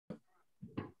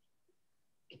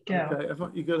Go. Okay, I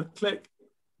thought you got to click.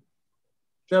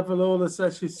 Deborah Lawler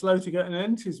says she's slow to getting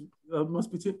in. She's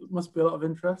must be a lot of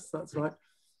interest. That's right.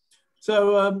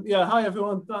 So yeah, hi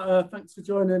everyone. Thanks for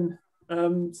joining.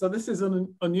 So this is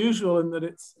unusual in that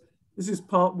this is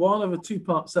part one of a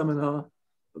two-part seminar,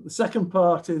 but the second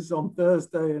part is on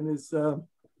Thursday and is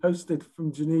hosted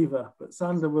from Geneva. But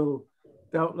Sander will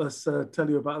doubtless tell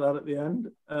you about that at the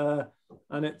end.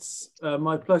 And it's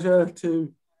my pleasure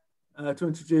to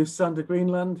introduce Sander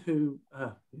Greenland, who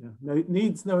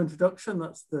needs no introduction.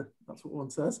 That's what one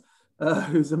says.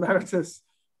 Who's emeritus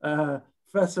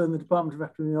professor in the Department of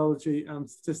Epidemiology and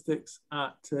Statistics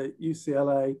at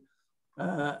UCLA.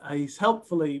 He's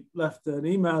helpfully left an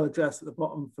email address at the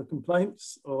bottom for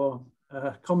complaints or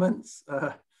comments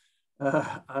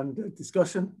and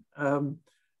discussion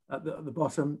at the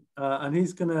bottom. And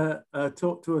he's going to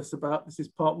talk to us about, this is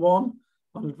part one,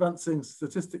 on advancing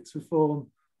statistics reform,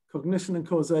 cognition and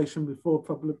causation before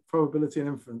probability and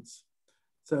inference.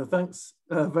 So thanks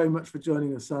very much for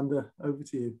joining us, Sander. Over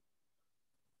to you.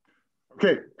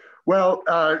 Okay, well,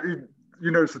 you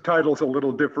notice the title's a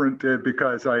little different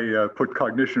because I put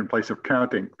cognition in place of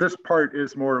counting. This part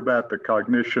is more about the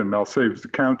cognition. I'll save the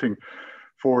counting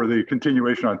for the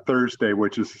continuation on Thursday,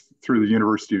 which is through the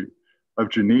University of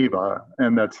Geneva,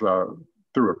 and that's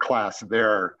through a class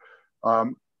there,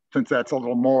 since that's a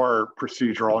little more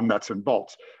procedural, nuts and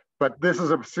bolts. But this is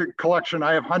a collection.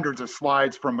 I have hundreds of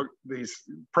slides from these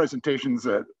presentations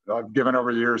that I've given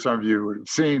over the years. Some of you have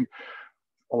seen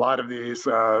a lot of these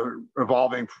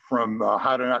evolving from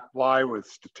how to not lie with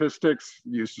statistics,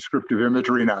 use descriptive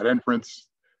imagery, not inference,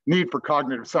 need for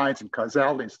cognitive science and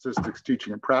causality in statistics,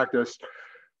 teaching and practice,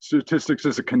 statistics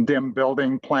as a condemned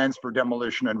building, plans for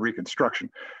demolition and reconstruction.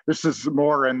 This is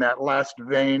more in that last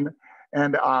vein.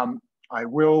 And I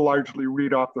will largely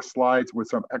read off the slides with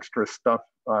some extra stuff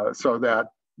so that,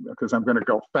 because I'm going to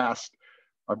go fast,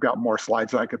 I've got more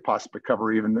slides than I could possibly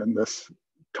cover even in this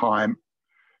time.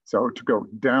 So to go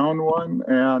down one,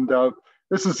 and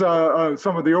this is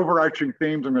some of the overarching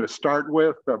themes I'm going to start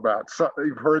with.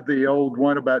 You've heard the old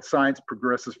one about science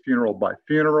progresses funeral by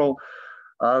funeral.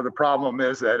 The problem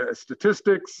is that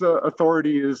statistics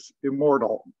authority is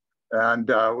immortal,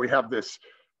 and we have this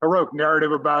heroic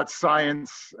narrative about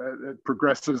science that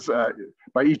progresses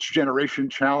by each generation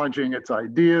challenging its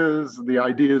ideas, the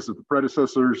ideas of the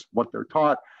predecessors, what they're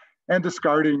taught, and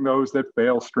discarding those that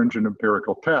fail stringent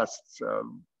empirical tests.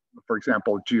 For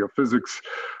example, geophysics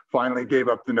finally gave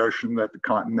up the notion that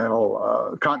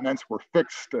the continents were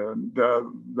fixed, and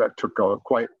that took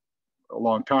quite a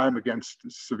long time against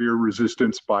severe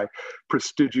resistance by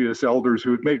prestigious elders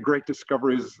who had made great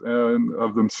discoveries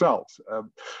of themselves.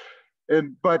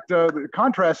 But the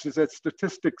contrast is that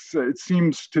statistics, it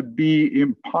seems to be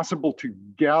impossible to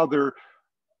gather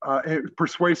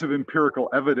persuasive empirical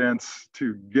evidence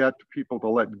to get people to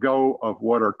let go of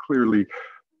what are clearly,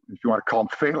 if you want to call them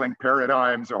failing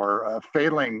paradigms or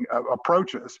failing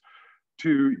approaches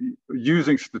to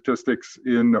using statistics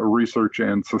in research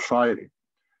and society.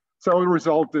 So the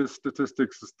result is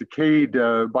statistics is decayed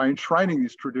by enshrining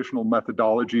these traditional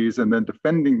methodologies and then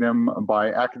defending them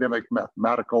by academic,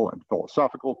 mathematical, and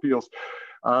philosophical appeals.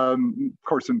 Of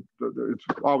course, it's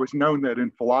always known that in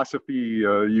philosophy,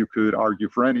 you could argue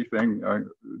for anything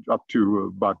up to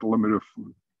about the limit of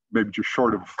maybe just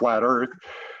short of flat Earth.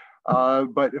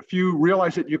 But if you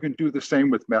realize that you can do the same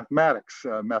with mathematics,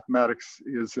 mathematics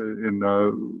is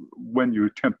when you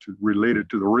attempt to relate it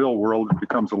to the real world, it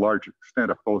becomes a large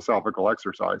extent a philosophical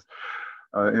exercise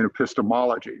in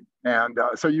epistemology. And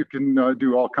so you can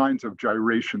do all kinds of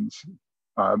gyrations.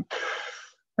 And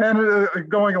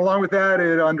going along with that,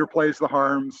 it underplays the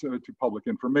harms to public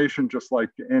information, just like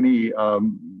any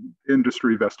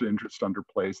industry vested interest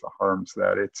underplays the harms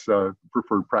that its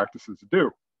preferred practices do.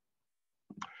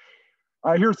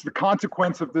 Here's the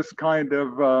consequence of this kind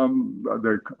of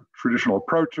the traditional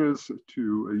approaches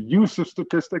to use of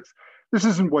statistics. This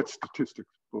isn't what statistics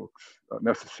books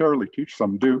necessarily teach,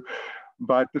 some do,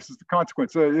 but this is the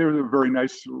consequence. There's a very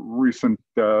nice recent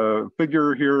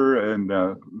figure here,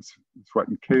 and Sweat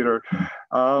and Cater.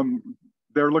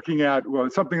 They're looking at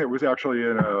something that was actually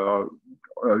in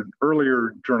an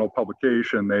earlier journal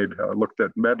publication. They'd looked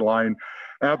at Medline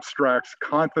abstracts,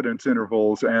 confidence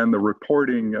intervals, and the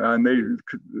reporting, and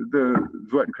the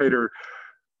Sweat and Cater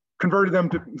converted them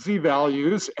to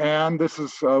z-values, and this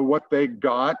is what they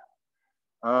got.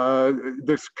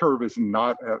 This curve is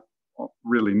not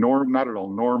really not at all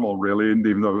normal, really, and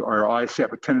even though our eyes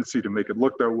have a tendency to make it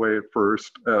look that way at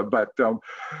first. But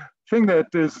thing that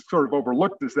is sort of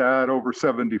overlooked is that over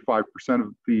 75%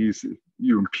 of these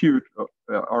you impute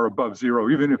are above zero,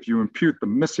 even if you impute the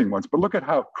missing ones. But look at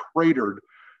how cratered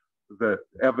the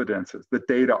evidence is, the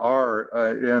data are,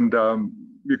 and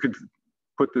you could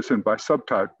put this in by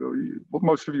subtype. Well,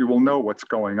 most of you will know what's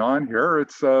going on here.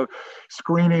 It's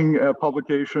screening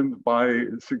publications by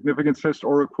significance test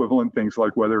or equivalent things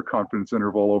like whether confidence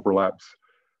interval overlaps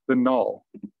the null.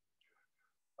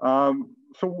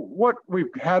 So what we've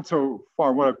had so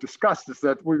far, what I've discussed, is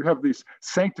that we have these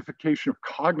sanctification of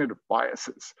cognitive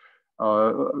biases,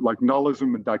 like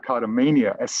nullism and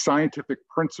dichotomania, as scientific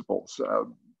principles.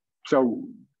 So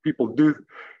people do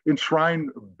enshrine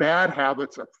bad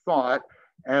habits of thought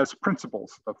as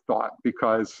principles of thought,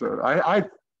 because this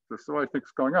is what I think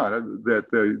is going on, that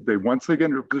they once they get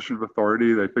into a position of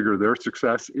authority, they figure their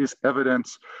success is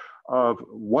evidence of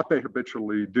what they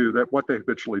habitually do, that what they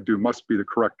habitually do must be the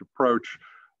correct approach,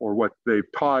 or what they've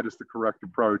taught is the correct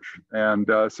approach. And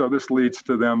so this leads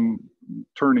to them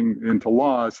turning into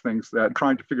laws, things that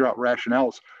trying to figure out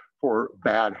rationales for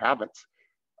bad habits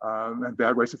and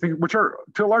bad ways of thinking, which are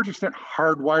to a large extent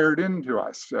hardwired into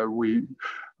us. We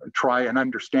try and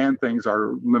understand things.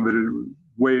 Our limited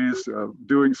ways of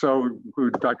doing so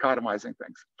include dichotomizing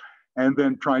things, and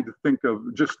then trying to think of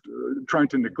just trying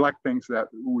to neglect things that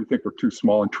we think are too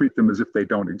small and treat them as if they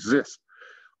don't exist.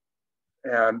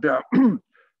 And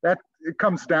that it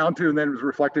comes down to, and then it was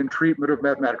reflected in treatment of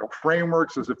mathematical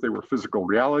frameworks as if they were physical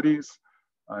realities,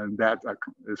 and that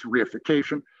is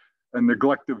reification, and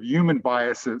neglect of human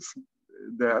biases,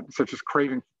 that such as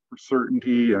craving for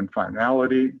certainty and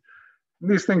finality.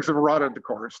 And these things have rotted the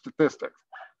core of statistics.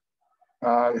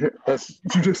 As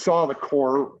you just saw, the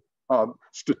core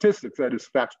statistics, that is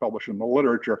facts published in the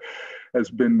literature, has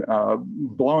been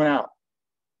blown out.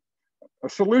 A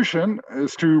solution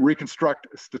is to reconstruct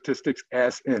statistics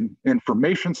as an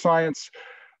information science,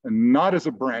 and not as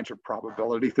a branch of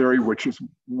probability theory, which is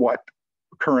what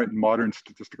current modern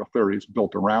statistical theory is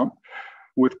built around,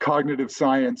 with cognitive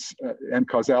science and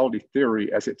causality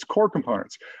theory as its core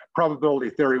components.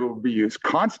 Probability theory will be used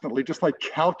constantly, just like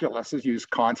calculus is used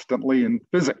constantly in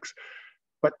physics.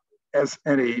 But as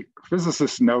any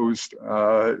physicist knows,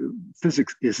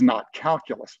 physics is not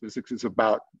calculus. Physics is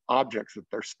about objects that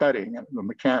they're studying and the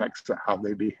mechanics of how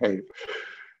they behave.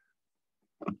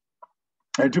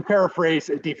 And to paraphrase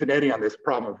Di Finetti on this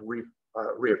problem of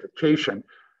reification,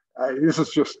 this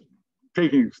is just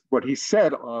taking what he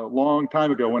said a long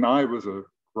time ago when I was a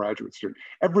graduate student.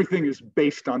 Everything is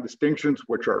based on distinctions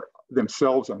which are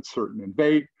themselves uncertain and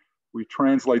vague. We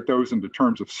translate those into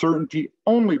terms of certainty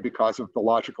only because of the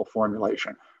logical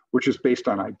formulation, which is based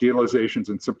on idealizations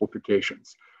and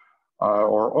simplifications,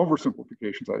 or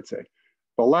oversimplifications, I'd say.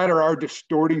 The latter are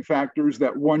distorting factors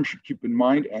that one should keep in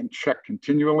mind and check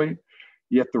continually.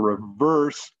 Yet the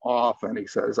reverse often, he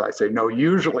says, I say, no,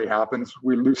 usually happens.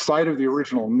 We lose sight of the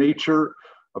original nature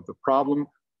of the problem,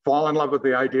 fall in love with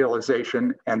the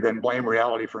idealization, and then blame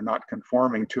reality for not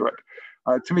conforming to it.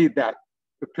 To me, that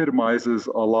epitomizes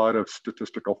a lot of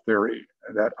statistical theory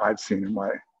that I've seen in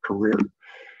my career.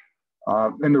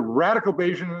 In the radical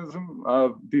Bayesianism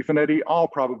of Di Finetti, all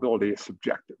probability is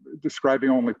subjective, describing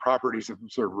only properties of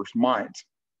observers' minds.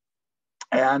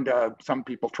 And some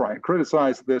people try and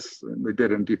criticize this, and they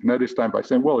did in Di Finetti's time by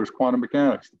saying, well, there's quantum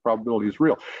mechanics, the probability is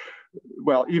real.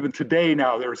 Well, even today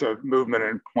now, there's a movement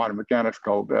in quantum mechanics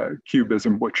called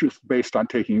cubism, which is based on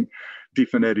taking Di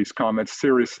Finetti's comments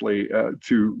seriously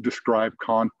to describe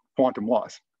quantum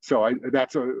laws. So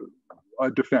that's a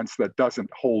defense that doesn't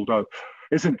hold up,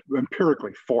 isn't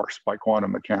empirically forced by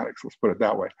quantum mechanics, let's put it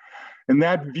that way. In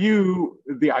that view,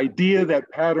 the idea that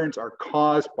patterns are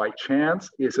caused by chance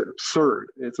is absurd.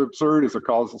 It's absurd as a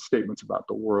causal statements about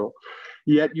the world.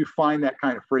 Yet you find that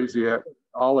kind of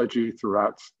phraseology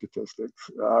throughout statistics.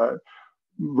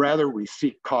 Rather, we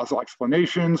seek causal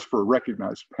explanations for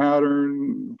recognized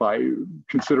pattern by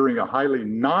considering a highly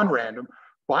non-random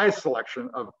bias selection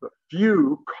of the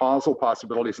few causal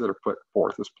possibilities that are put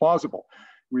forth as plausible.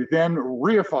 We then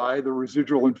reify the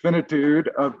residual infinitude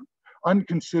of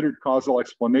unconsidered causal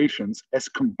explanations as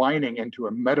combining into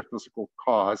a metaphysical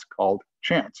cause called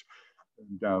chance.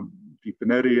 And Di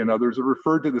Finetti and others have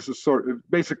referred to this as sort of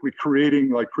basically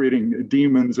creating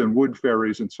demons and wood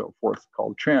fairies and so forth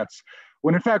called chance.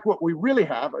 When in fact, what we really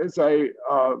have is a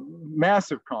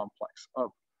massive complex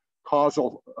of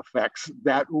causal effects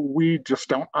that we just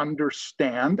don't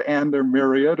understand, and they're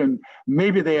myriad, and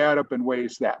maybe they add up in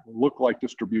ways that look like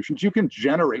distributions. You can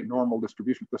generate normal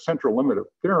distributions. The central limit of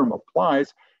theorem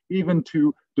applies even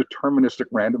to deterministic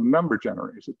random number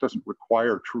generators. It doesn't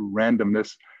require true randomness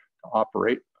to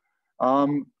operate,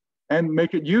 and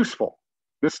make it useful.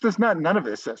 This does not, none of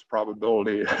this says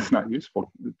probability is not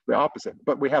useful, it's the opposite,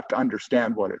 but we have to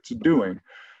understand what it's doing.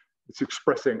 It's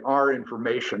expressing our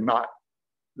information, not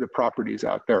the properties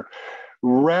out there.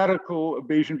 Radical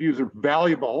Bayesian views are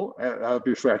valuable,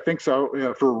 obviously I think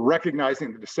so, for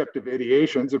recognizing the deceptive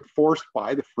ideations enforced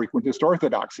by the frequentist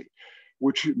orthodoxy,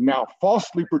 which now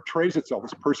falsely portrays itself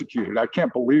as persecuted. I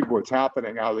can't believe what's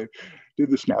happening, how they do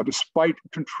this now, despite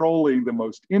controlling the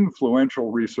most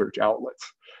influential research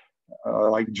outlets,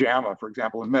 like JAMA, for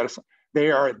example, in medicine.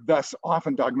 They are thus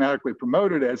often dogmatically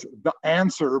promoted as the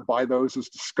answer by those as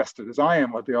disgusted as I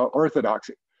am with the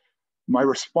orthodoxy. My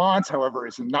response, however,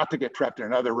 is not to get trapped in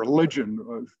another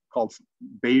religion called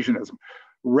Bayesianism.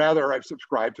 Rather, I've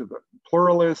subscribed to the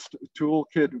pluralist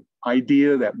toolkit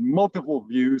idea that multiple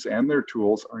views and their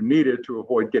tools are needed to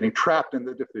avoid getting trapped in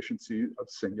the deficiency of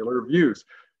singular views,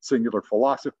 singular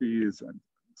philosophies, and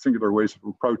singular ways of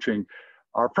approaching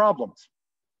our problems.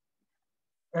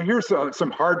 And here's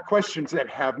some hard questions that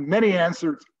have many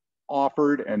answers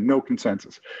offered and no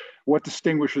consensus. What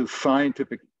distinguishes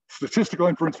statistical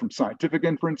inference from scientific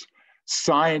inference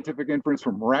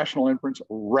from rational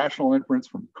inference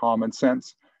from common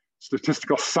sense,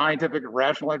 statistical scientific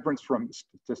rational inference from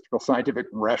statistical scientific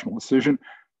rational decision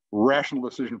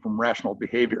from rational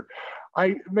behavior?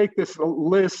 I make this a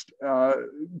list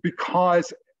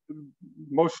because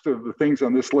most of the things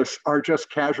on this list are just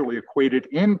casually equated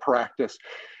in practice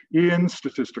in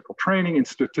statistical training, in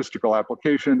statistical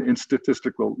application, in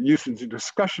statistical usage and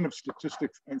discussion of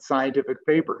statistics in scientific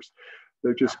papers.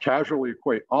 They just casually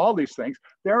equate all these things.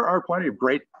 There are plenty of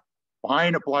great,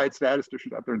 fine applied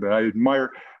statisticians out there that I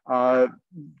admire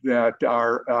that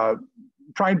are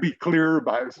trying to be clear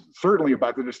certainly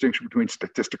about the distinction between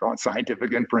statistical and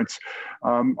scientific inference.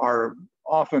 Are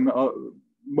often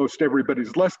most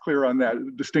everybody's less clear on that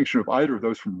distinction of either of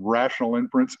those from rational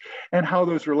inference and how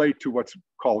those relate to what's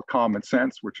called common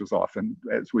sense, which is often,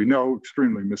 as we know,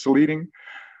 extremely misleading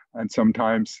and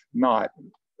sometimes not.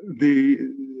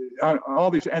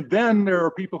 All these, and then there are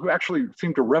people who actually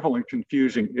seem to revel in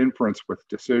confusing inference with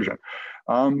decision.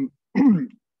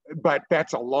 But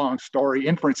that's a long story.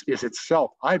 Inference is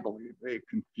itself, I believe, a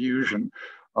confusion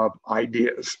of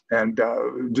ideas, and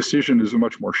decision is a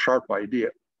much more sharp idea.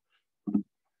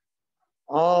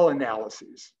 All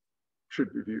analyses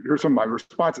should be viewed. Here's some of my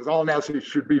responses. All analyses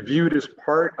should be viewed as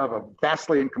part of a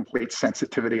vastly incomplete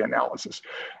sensitivity analysis.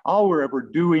 All we're ever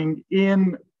doing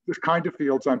in the kind of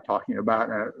fields I'm talking about,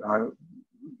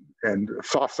 and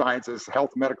soft sciences,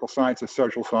 health, medical sciences,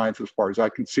 social science, as far as I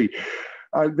can see,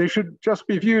 they should just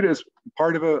be viewed as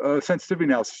part of a sensitivity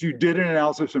analysis. You did an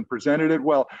analysis and presented it.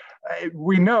 Well,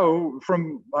 we know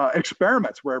from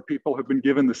experiments where people have been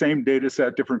given the same data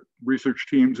set, different research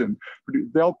teams, and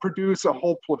they'll produce a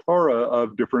whole plethora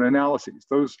of different analyses.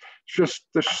 This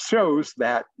shows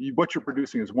that what you're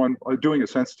producing is doing a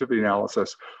sensitivity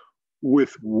analysis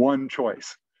with one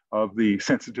choice of the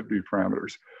sensitivity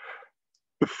parameters.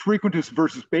 The frequentist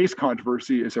versus Bayes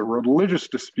controversy is a religious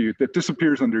dispute that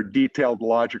disappears under detailed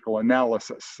logical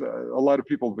analysis. A lot of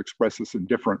people have expressed this in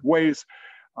different ways.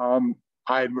 I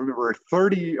remember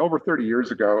over 30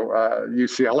 years ago,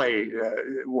 UCLA,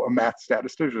 a math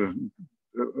statistician,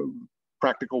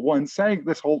 practical one, saying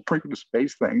this whole frequentist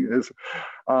Bayes thing is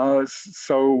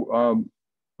so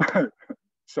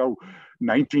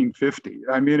 1950.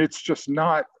 I mean, it's just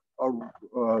not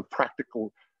a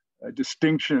practical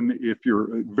distinction if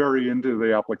you're very into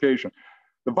the application.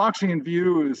 The Voxian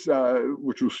view is,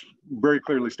 which was very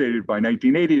clearly stated by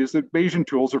 1980, is that Bayesian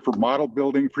tools are for model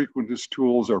building, frequentist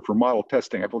tools are for model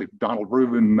testing. I believe Donald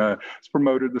Rubin has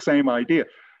promoted the same idea.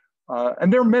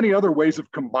 And there are many other ways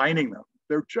of combining them.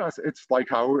 It's like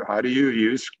how do you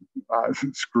use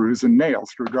screws and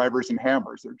nails, screwdrivers and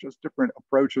hammers. They're just different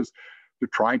approaches to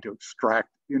trying to extract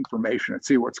information and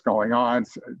see what's going on,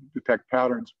 detect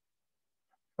patterns.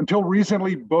 Until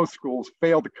recently, both schools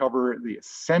failed to cover the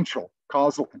essential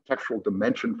causal contextual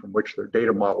dimension from which their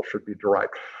data model should be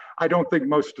derived. I don't think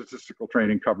most statistical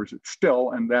training covers it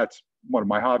still, and that's one of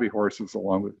my hobby horses,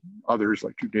 along with others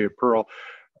like Judea Pearl,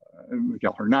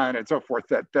 Miguel Hernan, and so forth,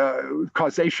 that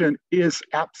causation is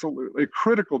absolutely a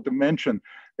critical dimension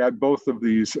that both of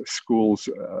these schools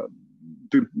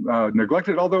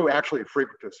neglected, although actually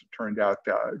frequentists, it turned out,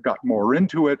 got more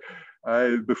into it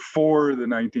before the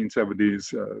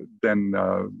 1970s. Then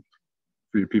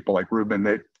the people like Rubin,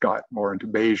 they got more into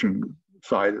Bayesian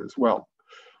side as well.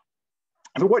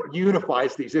 So what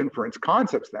unifies these inference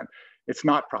concepts then? It's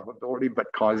not probability, but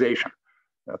causation.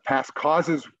 Past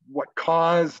causes what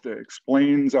caused,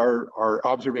 explains our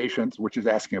observations, which is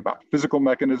asking about physical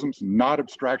mechanisms, not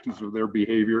abstractions of their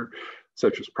behavior,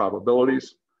 such as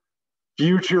probabilities.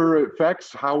 Future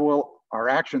effects, how will our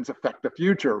actions affect the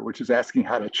future, which is asking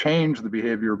how to change the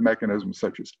behavior of mechanisms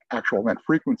such as actual event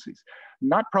frequencies,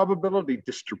 not probability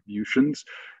distributions.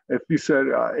 If you said,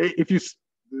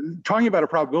 talking about a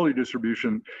probability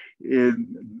distribution in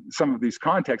some of these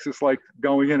contexts, it's like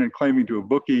going in and claiming to a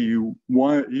bookie you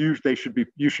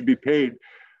should be paid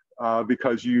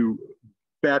because you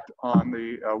bet on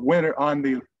the winner, on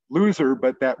the loser,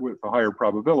 but that with a higher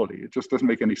probability. It just doesn't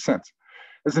make any sense.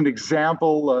 As an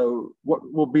example, what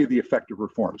will be the effect of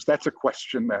reforms? That's a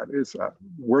question that is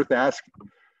worth asking.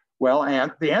 Well,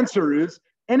 and the answer is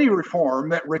any reform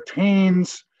that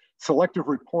retains selective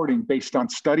reporting based on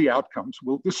study outcomes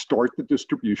will distort the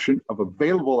distribution of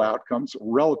available outcomes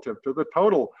relative to the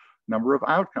total number of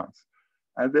outcomes.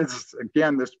 And this,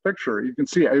 again, this picture, you can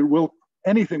see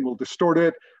anything will distort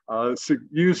it.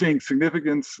 Using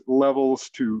significance levels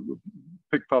to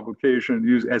pick publication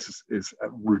is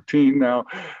routine now.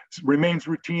 It remains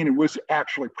routine. It was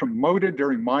actually promoted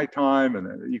during my time,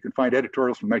 and you can find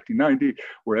editorials from 1990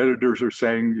 where editors are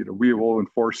saying, we will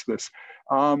enforce this.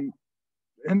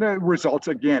 And that results,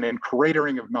 again, in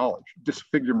cratering of knowledge,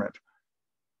 disfigurement.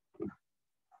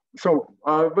 So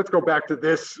let's go back to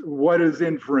this. What is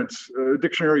inference?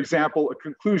 Dictionary example, a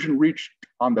conclusion reached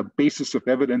on the basis of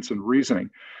evidence and reasoning.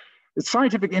 The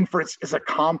scientific inference is a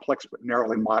complex but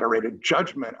narrowly moderated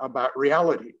judgment about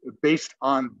reality based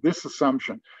on this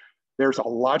assumption. There's a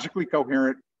logically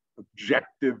coherent,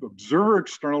 objective, observer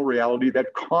external reality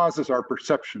that causes our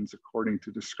perceptions according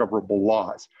to discoverable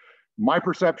laws. My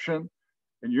perception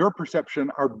and your perception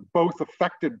are both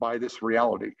affected by this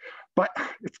reality. But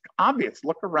it's obvious,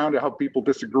 look around at how people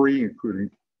disagree, including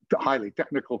the highly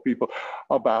technical people,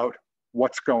 about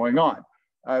what's going on.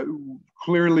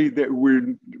 Clearly,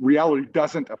 reality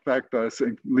doesn't affect us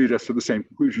and lead us to the same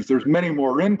conclusions. There's many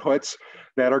more inputs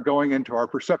that are going into our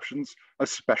perceptions,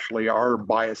 especially our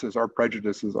biases, our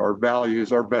prejudices, our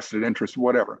values, our vested interests,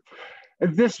 whatever.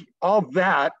 And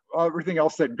everything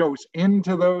else that goes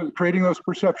into creating those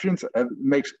perceptions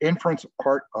makes inference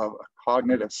part of a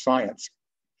cognitive science.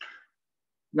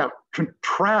 Now,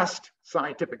 contrast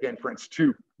scientific inference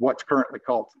to what's currently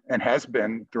called, and has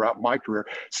been throughout my career,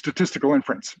 statistical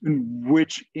inference, in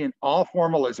which in all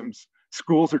formalisms,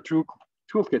 schools or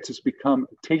toolkits has become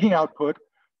taking output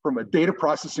from a data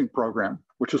processing program,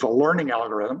 which is a learning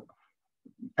algorithm,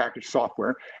 packaged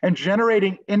software, and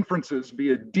generating inferences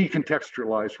via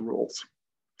decontextualized rules,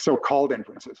 so-called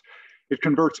inferences. It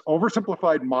converts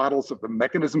oversimplified models of the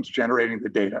mechanisms generating the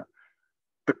data,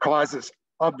 the causes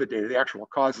of the data, the actual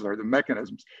causes are the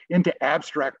mechanisms, into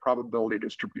abstract probability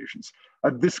distributions.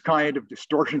 This kind of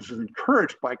distortions is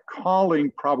encouraged by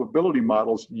calling probability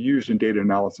models used in data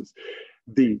analysis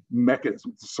the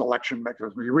mechanism, the selection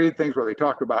mechanism. You read things where they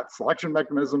talk about selection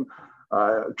mechanism,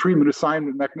 treatment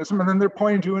assignment mechanism, and then they're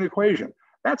pointing to an equation.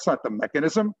 That's not the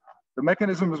mechanism. The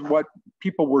mechanism is what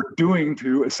people were doing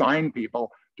to assign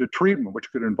people to treatment,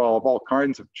 which could involve all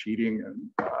kinds of cheating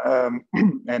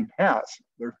and has.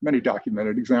 There's many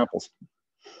documented examples.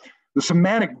 The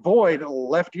semantic void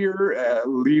left here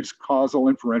leaves causal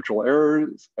inferential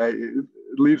errors, it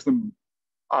leaves them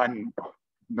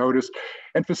unnoticed,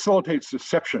 and facilitates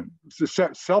deception,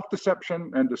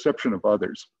 self-deception and deception of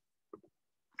others.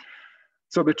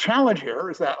 So the challenge here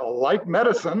is that, like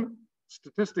medicine,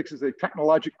 statistics is a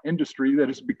technological industry that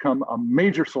has become a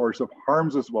major source of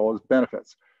harms as well as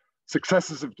benefits.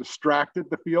 Successes have distracted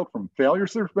the field from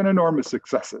failures. There's been enormous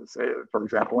successes, for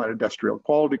example, in industrial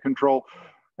quality control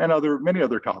and many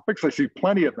other topics. I see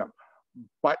plenty of them,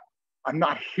 but I'm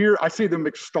not here. I see them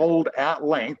extolled at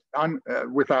length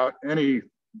without any,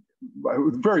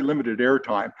 very limited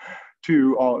airtime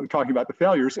to talking about the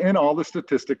failures in all the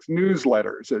statistics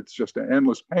newsletters. It's just an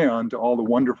endless paean to all the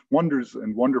wonders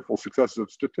and wonderful successes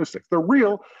of statistics. They're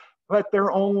real, but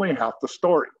they're only half the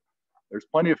story. There's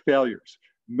plenty of failures.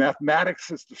 Mathematics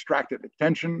has distracted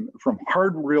attention from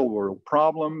hard real-world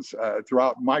problems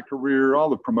throughout my career, all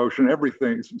the promotion,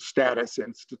 everything, status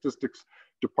in statistics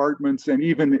departments, and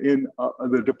even in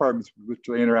the departments with which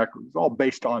they interact with, it's all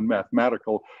based on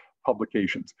mathematical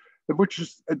publications, which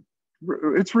is,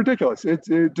 it's ridiculous.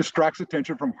 It distracts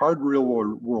attention from hard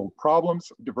real-world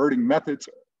problems, diverting methods,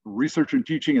 research and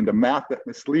teaching into math that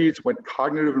misleads when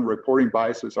cognitive and reporting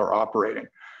biases are operating.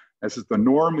 This is the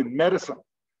norm in medicine,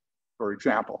 for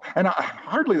example. And I'm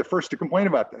hardly the first to complain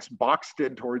about this. Box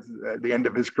did towards the end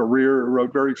of his career,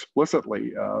 wrote very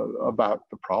explicitly about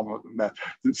the problem of the math,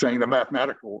 saying the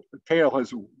mathematical tail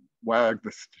has wagged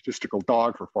the statistical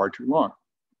dog for far too long.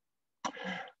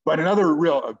 But another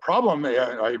real problem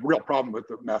with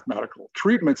the mathematical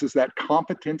treatments is that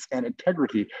competence and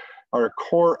integrity are a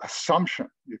core assumption.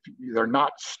 If they're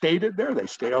not stated there, they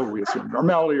stay, oh, we assume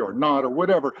normality or not or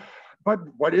whatever. But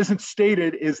what isn't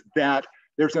stated is that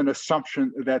there's an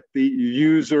assumption that the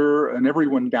user and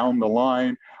everyone down the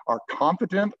line are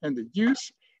competent in the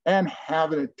use and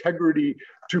have an integrity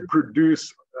to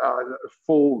produce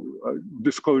full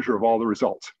disclosure of all the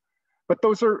results. But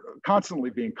those are constantly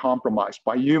being compromised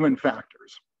by human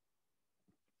factors.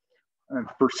 And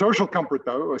for social comfort,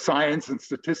 though, science and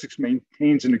statistics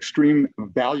maintains an extreme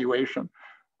valuation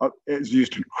as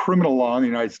used in criminal law in the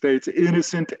United States,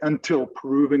 innocent until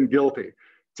proven guilty.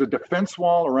 It's a defense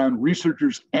wall around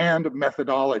researchers and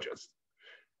methodologists.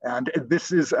 And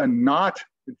this is not,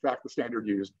 in fact, the standard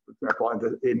used, for example,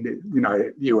 in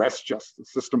the US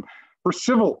justice system for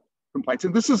civil complaints.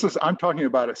 And this is, I'm talking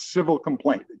about a civil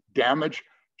complaint, damage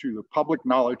to the public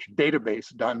knowledge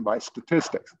database done by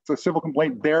statistics. It's a civil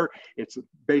complaint there. It's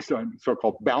based on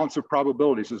so-called balance of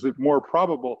probabilities. Is it more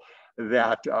probable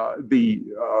that the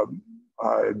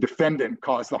defendant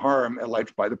caused the harm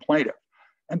alleged by the plaintiff?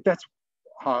 And that's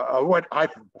what I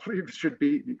believe should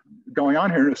be going on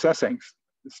here in assessing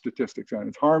statistics and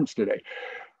its harms today.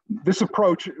 This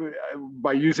approach,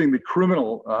 by using the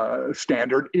criminal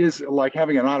standard, is like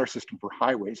having an honor system for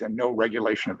highways and no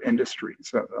regulation of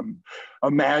industries.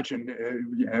 Imagine,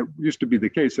 it used to be the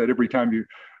case that every time you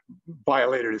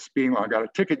violated a speeding law, got a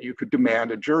ticket, you could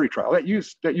demand a jury trial. That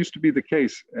used to be the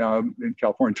case in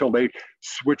California until they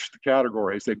switched the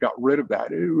categories. They got rid of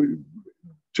that. It would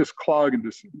just clog and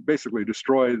just basically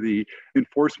destroy the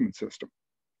enforcement system.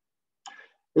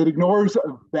 It ignores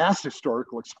a vast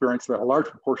historical experience that a large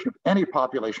proportion of any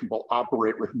population will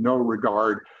operate with no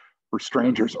regard for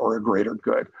strangers or a greater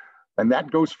good. And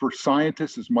that goes for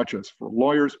scientists as much as for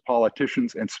lawyers,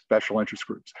 politicians, and special interest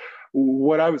groups.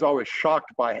 What I was always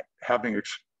shocked by having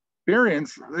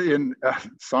experience in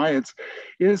science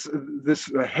is this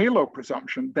halo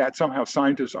presumption that somehow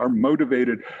scientists are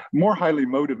motivated, more highly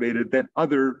motivated than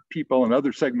other people and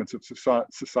other segments of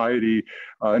society,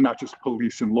 not just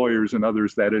police and lawyers and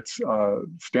others that it's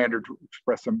standard to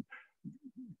express some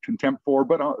contempt for,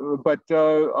 but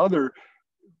other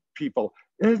people.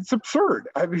 It's absurd.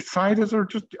 I mean, scientists are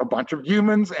just a bunch of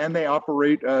humans, and they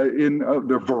operate in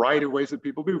the variety of ways that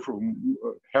people do, from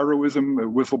heroism,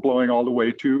 whistleblowing, all the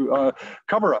way to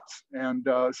cover-ups and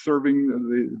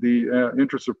serving the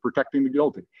interests of protecting the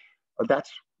guilty.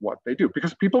 That's what they do,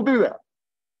 because people do that.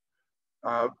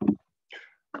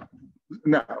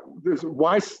 Now, this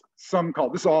why some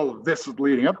call this, all of this is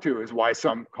leading up to, is why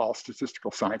some call statistical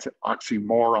science an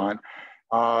oxymoron.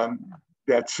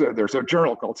 There's a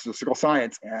journal called Statistical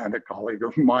Science, and a colleague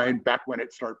of mine, back when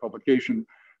it started publication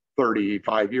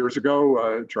 35 years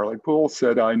ago, Charlie Poole,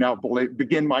 said, I now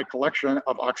begin my collection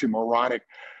of oxymoronic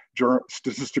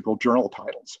statistical journal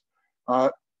titles.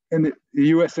 In the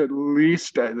US, at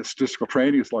least, the statistical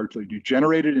training is largely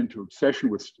degenerated into obsession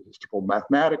with statistical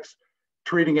mathematics,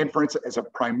 treating inference as a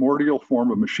primordial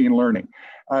form of machine learning.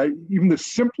 Even the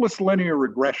simplest linear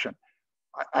regression,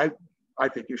 I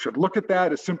think you should look at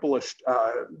that as simple as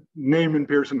Neyman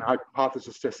Pearson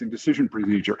hypothesis testing decision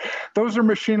procedure. Those are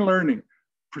machine learning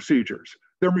procedures.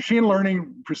 They're machine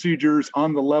learning procedures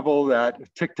on the level that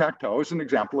tic-tac-toe is an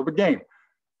example of a game.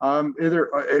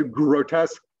 They're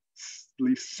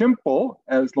grotesquely simple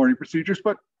as learning procedures,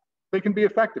 but they can be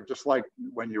effective. Just like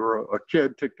when you were a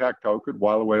kid, tic-tac-toe could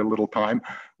while away a little time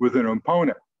with an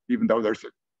opponent, even though there's a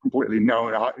completely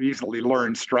known, easily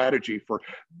learned strategy for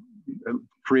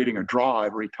creating a draw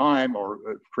every time, or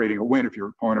creating a win if your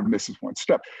opponent misses one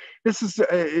step. This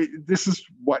is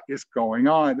what is going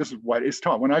on. This is what is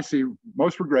taught. When I see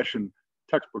most regression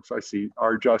textbooks I see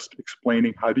are just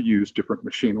explaining how to use different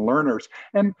machine learners.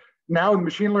 And now in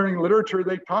machine learning literature,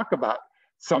 they talk about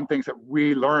some things that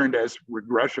we learned as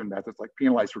regression methods, like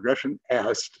penalized regression,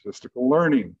 as statistical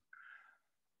learning.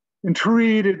 And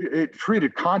it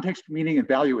treated context, meaning, and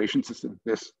valuation systems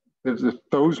as if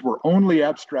those were only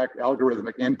abstract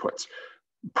algorithmic inputs,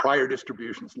 prior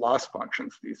distributions, loss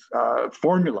functions, these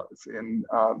formulas in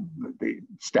the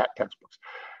stat textbooks,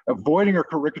 avoiding or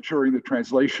caricaturing the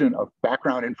translation of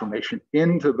background information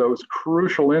into those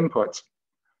crucial inputs.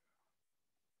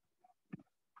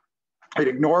 It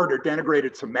ignored or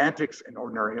denigrated semantics and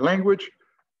ordinary language,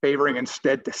 favoring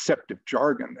instead deceptive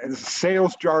jargon, as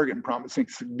sales jargon promising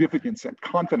significance and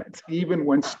confidence, even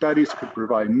when studies could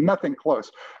provide nothing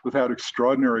close without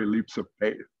extraordinary leaps of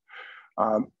faith.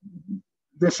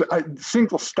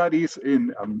 Single studies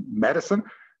in medicine,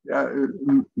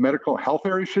 medical health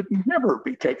area should never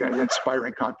be taken as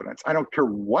inspiring confidence. I don't care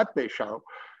what they show.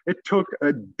 It took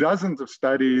dozens of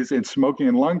studies in smoking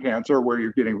and lung cancer, where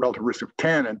you're getting relative risk of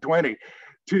 10 and 20,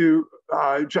 to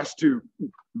just to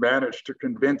manage to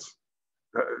convince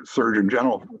the Surgeon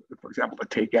General, for example, to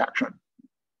take action.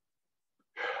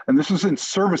 And this is in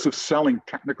service of selling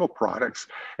technical products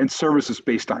and services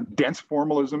based on dense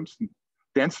formalisms,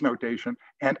 dense notation,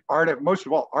 and most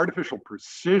of all, artificial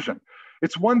precision.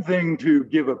 It's one thing to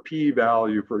give a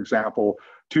p-value, for example,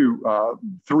 to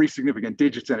 3 significant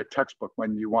digits in a textbook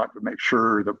when you want to make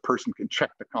sure the person can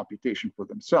check the computation for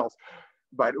themselves.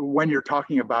 But when you're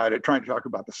talking about it, trying to talk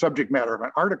about the subject matter of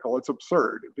an article, it's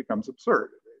absurd. It becomes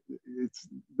absurd. It's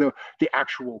the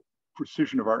actual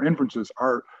precision of our inferences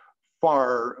are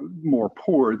far more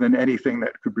poor than anything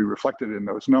that could be reflected in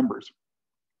those numbers.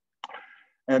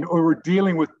 And we're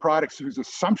dealing with products whose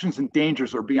assumptions and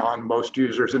dangers are beyond most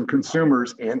users and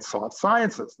consumers in soft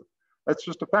sciences. That's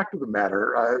just a fact of the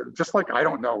matter. Just like I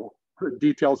don't know the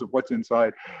details of what's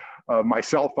inside my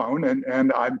cell phone,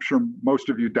 and I'm sure most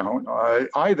of you don't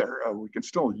either. We can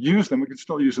still use them. We can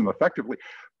still use them effectively,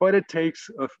 but it takes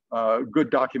a good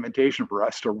documentation for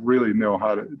us to really know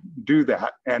how to do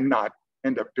that and not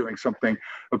end up doing something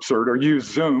absurd, or use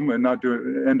Zoom and not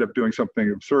end up doing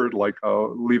something absurd like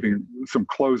leaving some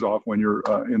clothes off when you're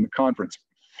in the conference.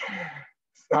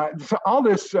 So all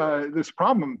this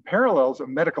problem parallels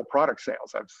medical product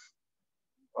sales.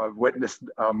 I've witnessed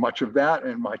much of that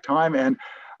in my time, and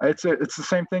it's the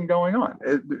same thing going on.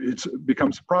 It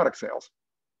becomes product sales.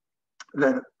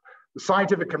 Then the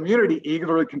scientific community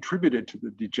eagerly contributed to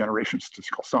the degeneration of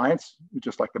statistical science,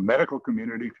 just like the medical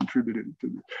community contributed to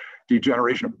the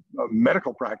degeneration of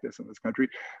medical practice in this country.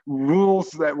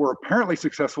 Rules that were apparently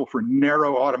successful for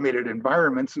narrow automated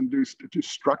environments induced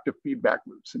destructive feedback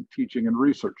loops in teaching and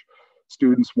research.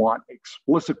 Students want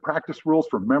explicit practice rules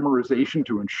for memorization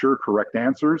to ensure correct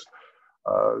answers.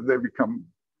 They become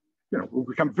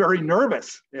very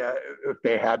nervous if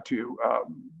they had to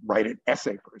write an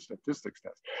essay for a statistics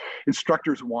test.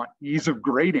 Instructors want ease of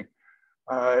grading.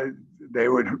 They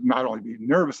would not only be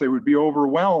nervous, they would be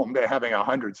overwhelmed at having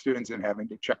 100 students and having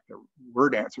to check their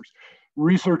word answers.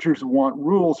 Researchers want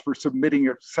rules for submitting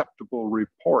acceptable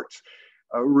reports.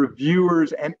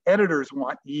 Reviewers and editors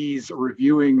want ease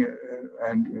reviewing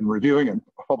and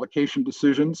publication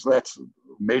decisions. That's a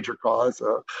major cause.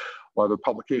 A lot of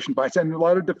publication bias, and a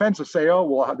lot of defenses say, oh,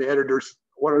 well, the editors,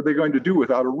 what are they going to do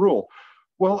without a rule?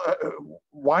 Well,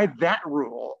 why that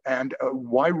rule? And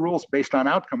why rules based on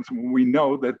outcomes when we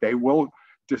know that they will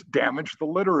just damage the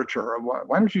literature?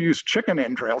 Why don't you use chicken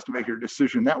entrails to make your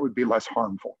decision? That would be less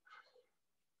harmful.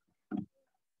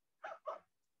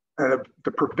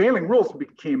 The prevailing rules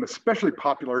became especially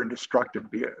popular and destructive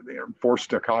via the enforced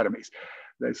dichotomies.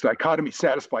 These dichotomies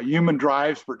satisfy human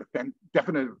drives for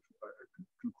definite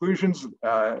conclusions.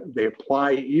 They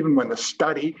apply even when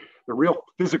the real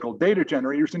physical data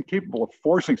generator is incapable of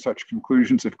forcing such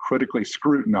conclusions if critically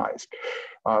scrutinized.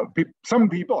 Some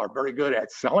people are very good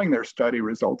at selling their study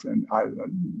results, and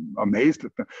I'm amazed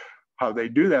at how they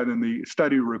do that in the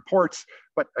study reports.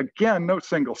 But again, no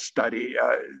single study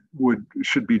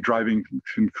should be driving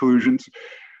conclusions.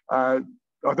 The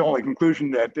only conclusion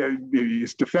that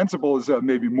is defensible is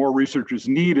maybe more research is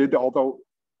needed, although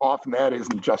often that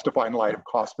isn't justified in light of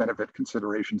cost-benefit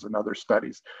considerations in other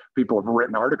studies. People have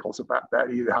written articles about that,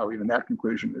 how even that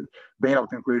conclusion, banal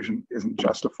conclusion, isn't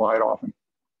justified often.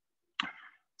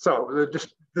 So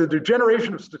the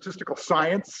degeneration of statistical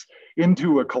science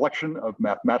into a collection of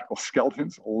mathematical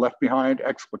skeletons left behind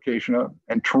explication of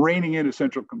and training in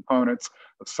essential components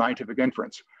of scientific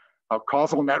inference. How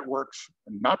causal networks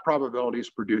and not probabilities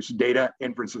produce data,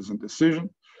 inferences, and decision.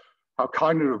 How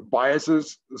cognitive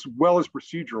biases, as well as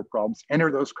procedural problems, enter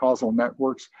those causal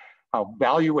networks, how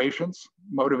valuations,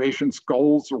 motivations,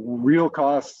 goals, real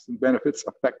costs and benefits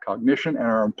affect cognition and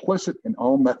are implicit in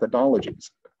all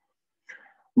methodologies.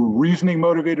 Reasoning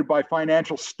motivated by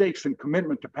financial stakes and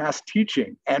commitment to past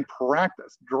teaching and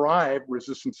practice drive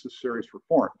resistance to serious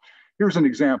reform. Here's an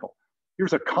example.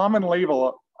 Here's a common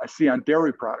label I see on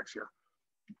dairy products here.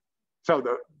 So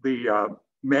the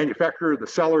manufacturer, the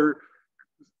seller,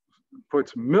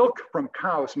 puts milk from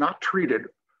cows not treated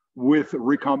with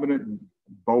recombinant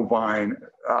bovine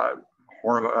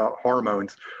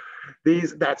hormones.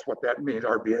 That's what that means,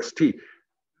 RBST.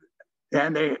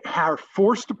 And they are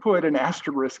forced to put an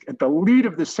asterisk at the lead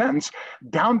of the sentence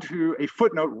down to a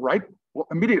footnote right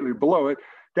immediately below it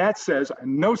that says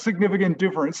no significant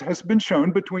difference has been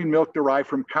shown between milk derived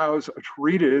from cows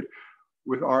treated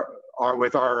with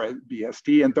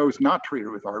RBST and those not treated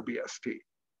with RBST.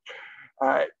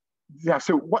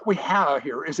 So what we have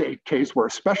here is a case where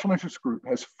a special interest group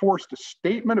has forced a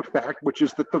statement of fact, which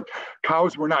is that the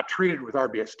cows were not treated with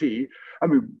RBST. I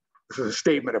mean, this is a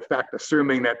statement of fact,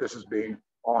 assuming that this is being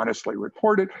honestly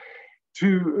reported.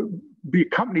 to be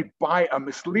accompanied by a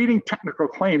misleading technical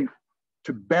claim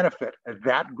to benefit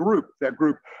that group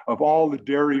of all the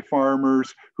dairy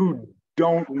farmers who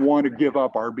don't want to give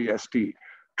up RBST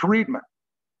treatment.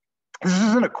 This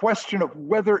isn't a question of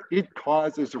whether it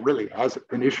really has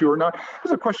an issue or not.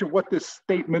 This is a question of what this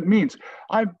statement means.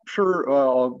 I'm sure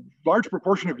a large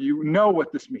proportion of you know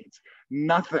what this means.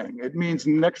 Nothing. It means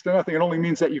next to nothing. It only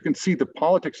means that you can see the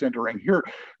politics entering here,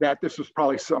 that this was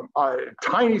probably some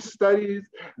tiny studies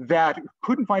that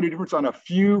couldn't find a difference on a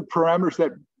few parameters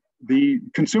that the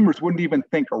consumers wouldn't even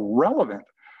think are relevant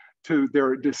to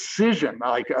their decision,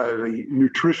 like the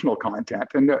nutritional content.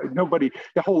 And the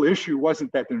whole issue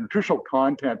wasn't that the nutritional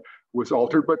content was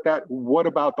altered, but that what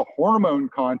about the hormone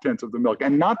contents of the milk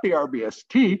and not the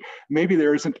RBST? Maybe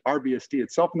there isn't RBST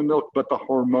itself in the milk, but the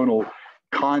hormonal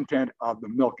content of the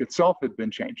milk itself had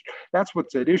been changed. That's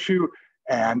what's at issue.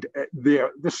 And this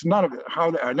is none of it.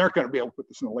 How they're not going to be able to put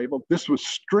this in a label. This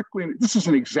is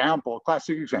an example, a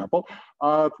classic example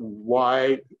of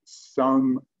why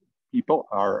some people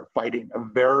are fighting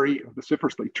very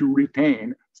vociferously to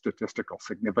retain statistical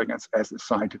significance as the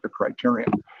scientific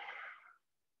criterion.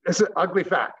 It's an ugly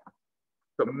fact.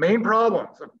 The main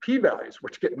problems of p-values,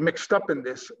 which get mixed up in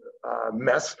this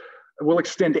mess, will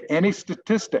extend to any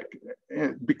statistic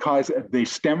because they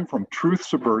stem from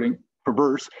truth-subverting,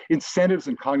 perverse incentives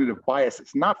and cognitive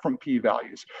biases, not from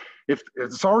p-values. If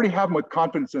it's already happened with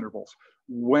confidence intervals.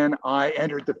 When I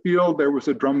entered the field, there was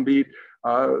a drumbeat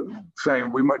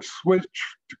saying we must switch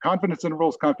to confidence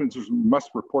intervals. Confidence intervals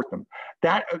must report them.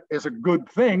 That is a good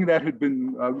thing. That had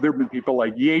been there have been people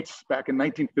like Yates back in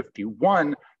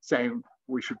 1951 saying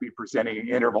we should be presenting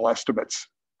interval estimates.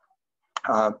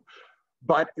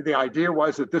 But the idea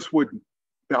was that this would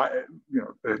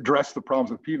address the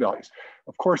problems with p-values.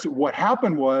 Of course, what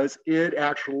happened was it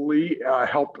actually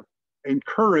helped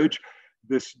encourage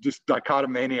this just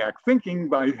dichotomaniac thinking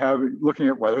by looking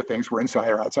at whether things were inside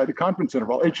or outside the confidence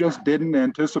interval. It just didn't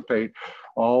anticipate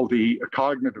all the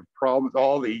cognitive problems,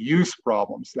 all the use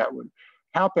problems that would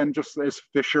happen, just as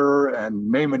Fisher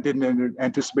and Mayman didn't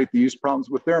anticipate the use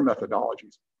problems with their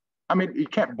methodologies. I mean, you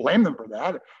can't blame them for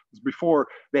that. It was before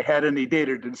they had any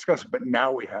data to discuss, but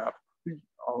now we have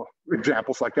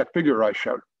examples like that figure I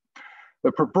showed.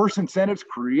 The perverse incentives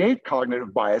create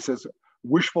cognitive biases,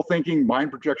 wishful thinking,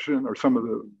 mind projection, or some of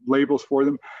the labels for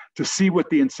them, to see what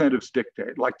the incentives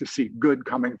dictate, like to see good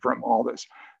coming from all this.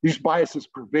 These biases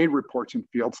pervade reports in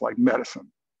fields like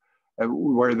medicine,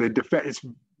 where the defense,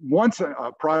 once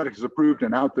a product is approved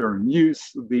and out there in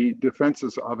use, the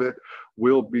defenses of it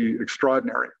will be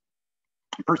extraordinary.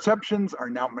 Perceptions are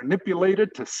now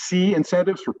manipulated to see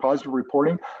incentives for positive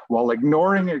reporting while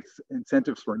ignoring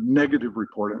incentives for negative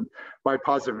reporting. By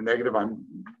positive and negative, I'm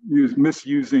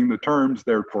misusing the terms,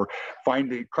 therefore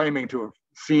claiming to have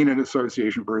seen an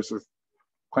association versus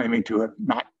claiming to have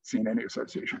not seen any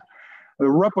association. The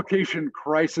replication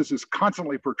crisis is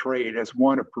constantly portrayed as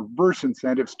one of perverse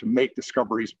incentives to make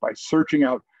discoveries by searching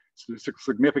out statistical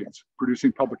significance,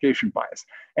 producing publication bias.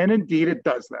 And indeed, it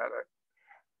does that.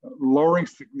 Lowering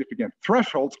significant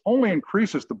thresholds only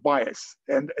increases the bias.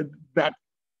 And that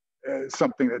is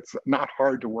something that's not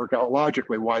hard to work out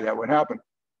logically why that would happen.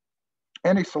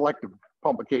 Any selective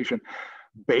publication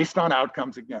based on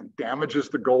outcomes, again, damages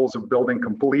the goals of building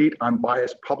complete,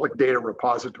 unbiased public data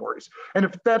repositories. And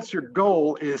if that's your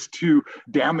goal is to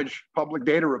damage public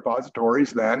data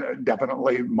repositories, then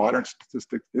definitely modern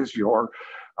statistics is your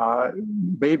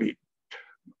baby.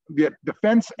 Yet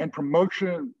defense and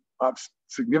promotion of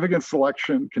significant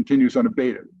selection continues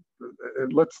unabated.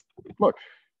 Let's look,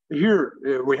 here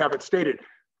we have it stated.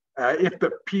 If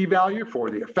the p-value for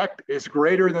the effect is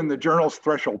greater than the journal's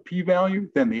threshold p-value,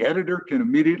 then the editor can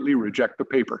immediately reject the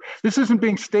paper. This isn't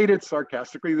being stated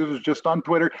sarcastically. This is just on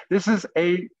Twitter. This is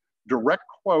a direct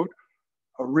quote,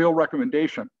 a real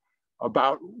recommendation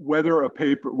about whether a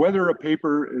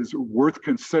paper is worth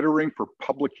considering for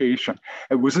publication.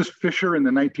 And was this Fisher in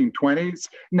the 1920s?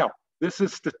 No. This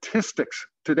is statistics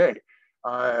today.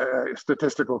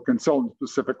 Statistical consultant,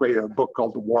 specifically a book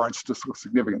called The War on Statistical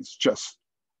Significance, just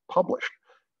published.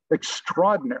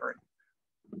 Extraordinary.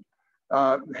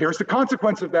 Here's the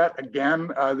consequence of that. Again,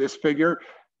 this figure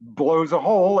blows a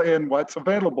hole in what's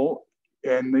available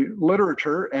in the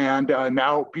literature, and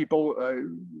now people are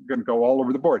going to go all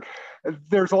over the board.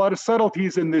 There's a lot of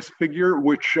subtleties in this figure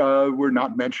which were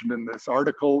not mentioned in this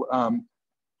article.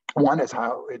 One is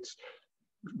how it's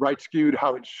right skewed,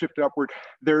 how it's shifted upward.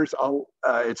 There's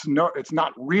it's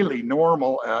not really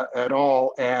normal at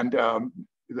all, and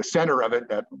the center of it,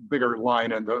 that bigger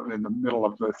line in the middle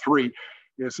of the three,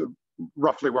 is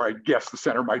roughly where I guess the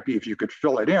center might be if you could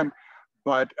fill it in.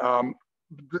 But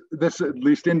this at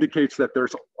least indicates that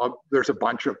there's a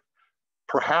bunch of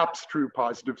perhaps true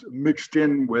positives mixed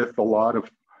in with a lot of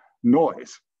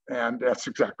noise. And that's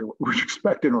exactly what we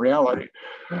expect in reality.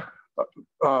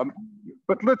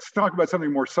 But let's talk about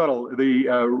something more subtle,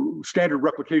 the standard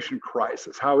replication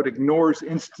crisis, how it ignores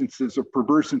instances of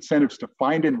perverse incentives to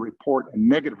find and report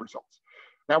negative results.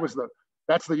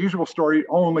 That's the usual story,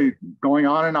 only going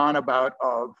on and on about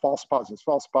false positives,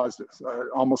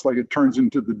 almost like it turns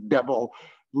into the devil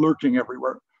lurking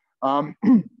everywhere.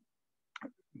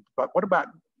 But what about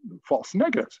false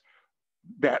negatives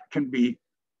that can be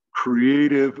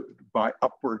created by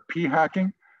upward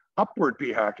p-hacking?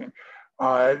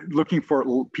 Looking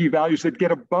for p-values that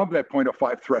get above that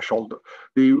 0.05 threshold.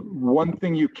 The one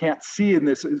thing you can't see in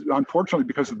this is, unfortunately,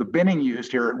 because of the binning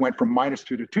used here, it went from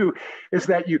 -2 to 2, is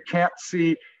that you can't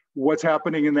see what's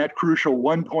happening in that crucial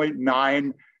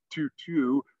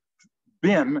 1.922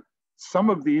 bin.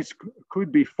 Some of these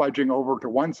could be fudging over to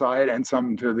one side and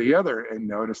some to the other. And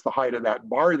notice the height of that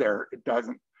bar there. It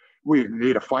doesn't, we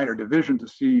need a finer division to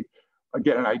see,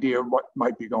 get an idea of what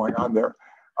might be going on there.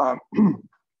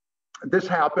 This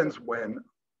happens when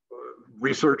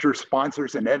researchers,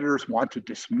 sponsors, and editors want to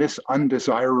dismiss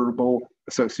undesirable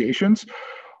associations,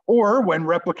 or when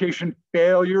replication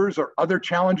failures or other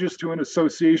challenges to an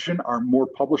association are more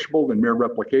publishable than mere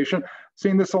replication.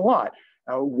 Seen this a lot.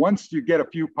 Once you get a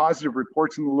few positive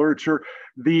reports in the literature,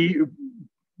 the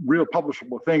real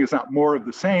publishable thing is not more of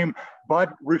the same,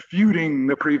 but refuting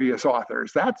the previous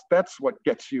authors. That's what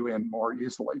gets you in more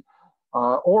easily.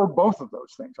 Or both of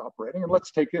those things operating. And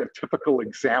let's take a typical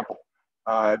example.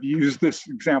 I've used this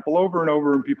example over and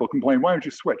over, and people complain, why don't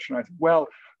you switch? And I said, well,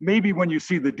 maybe when you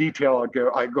see the detail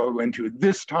I go into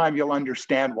this time, you'll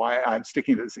understand why I'm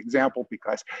sticking to this example,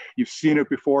 because you've seen it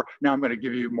before. Now I'm going to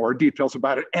give you more details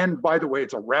about it. And by the way,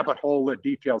 it's a rabbit hole. The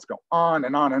details go on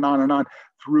and on and on and on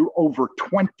through over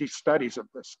 20 studies of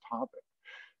this topic.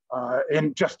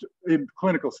 And just in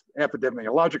clinical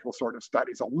epidemiological sort of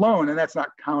studies alone, and that's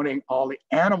not counting all the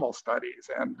animal studies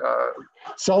and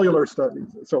cellular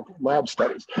studies, so lab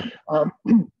studies.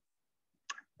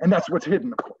 And that's what's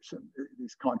hidden, of course,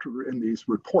 in these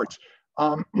reports.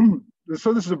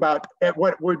 So this is about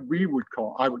what we would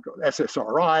call, I would go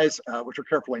SSRIs, which are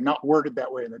carefully not worded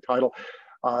that way in the title,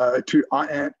 to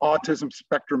autism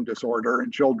spectrum disorder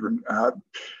in children.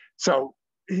 So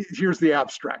here's the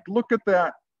abstract. Look at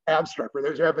that abstract. For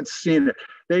those who haven't seen it,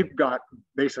 they've got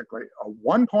basically a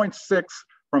 1.6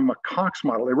 from a Cox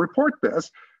model. They report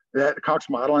this, that Cox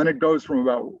model, and it goes from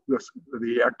about this,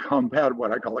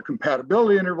 what I call a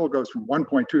compatibility interval goes from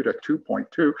 1.2 to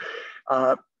 2.2.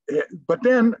 But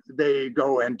then they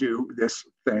go and do this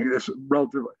thing, this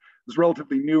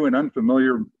relatively new and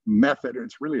unfamiliar method. And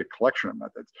it's really a collection of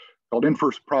methods called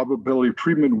inverse probability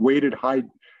treatment weighted high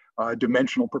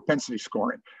dimensional propensity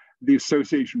scoring. The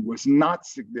association was not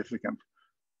significant.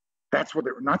 That's what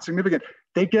they were not significant.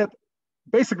 They get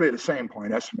basically the same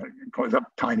point estimate. It goes up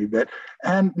a tiny bit.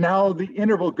 And now the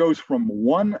interval goes from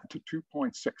 1 to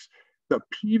 2.6. The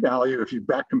p-value, if you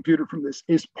back compute it from this,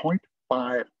 is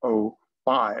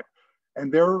 0.505.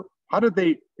 And how did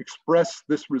they express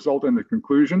this result in the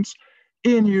conclusions?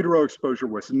 In utero exposure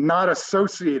was not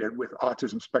associated with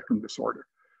autism spectrum disorder.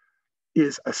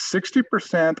 Is a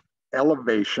 60%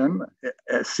 elevation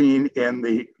as seen in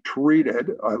the treated,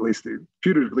 or at least the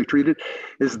putatively treated,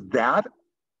 is that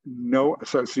no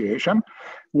association?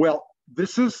 Well,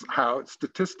 this is how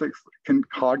statistics can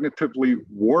cognitively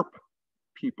warp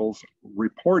people's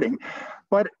reporting.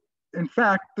 But in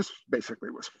fact, this basically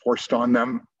was forced on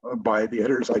them by the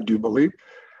editors, I do believe.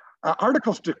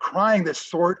 Articles decrying this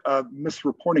sort of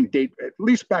misreporting date at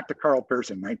least back to Carl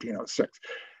Pearson, 1906.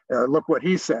 Look what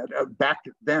he said. Back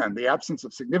then, the absence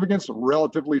of significance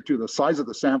relatively to the size of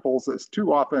the samples is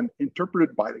too often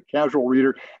interpreted by the casual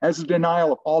reader as a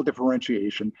denial of all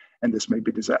differentiation, and this may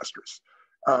be disastrous.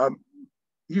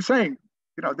 He's saying,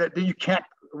 that you can't,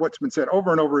 what's been said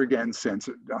over and over again since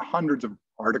hundreds of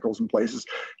articles and places,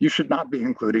 you should not be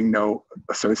including no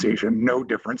association, no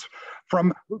difference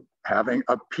from having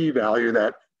a p-value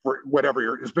that for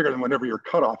whatever is bigger than whatever your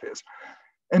cutoff is.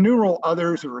 Innumerable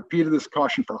others have repeated this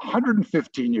caution for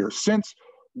 115 years since.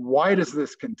 Why does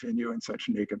this continue in such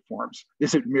naked forms?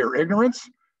 Is it mere ignorance?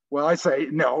 Well, I say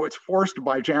no, it's forced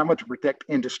by JAMA to protect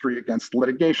industry against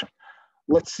litigation.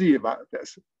 Let's see about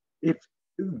this.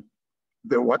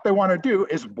 What they want to do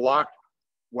is block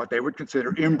what they would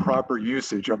consider improper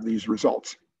usage of these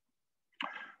results.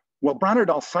 Well, Brown et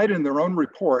al. Cited in their own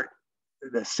report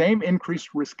the same increased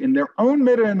risk in their own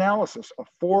meta-analysis of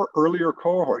 4 earlier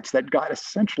cohorts that got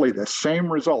essentially the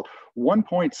same result,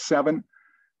 1.7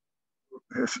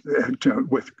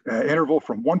 with interval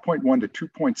from 1.1 to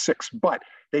 2.6, but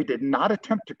they did not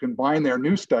attempt to combine their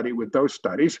new study with those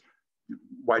studies.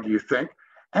 Why do you think?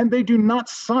 And they do not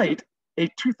cite a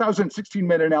 2016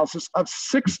 meta-analysis of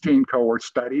 16 cohort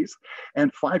studies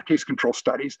and 5 case control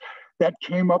studies that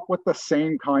came up with the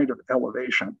same kind of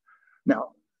elevation. Now,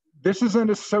 this is an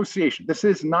association. This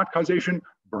is not causation.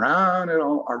 Brown and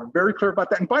all are very clear about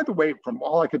that. And by the way, from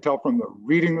all I could tell from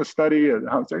reading the study,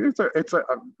 it's a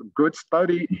good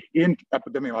study in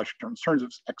epidemiologic terms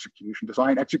of execution,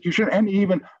 design, execution, and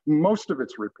even most of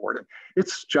its reporting.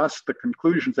 It's just the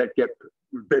conclusions that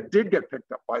did get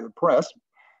picked up by the press.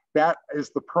 That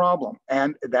is the problem.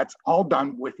 And that's all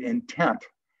done with intent.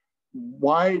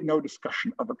 Why no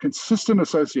discussion of a consistent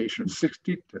association of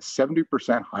 60 to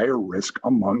 70% higher risk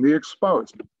among the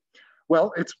exposed?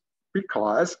 Well, it's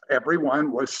because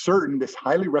everyone was certain this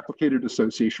highly replicated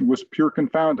association was pure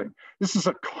confounding. This is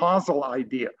a causal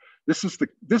idea. This is the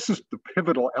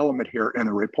pivotal element here in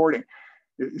the reporting.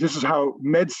 This is how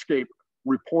Medscape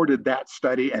reported that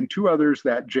study and 2 others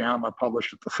that JAMA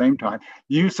published at the same time.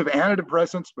 Use of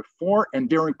antidepressants before and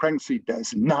during pregnancy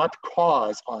does not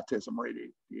cause autism or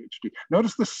ADHD.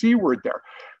 Notice the C word there.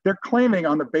 They're claiming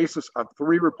on the basis of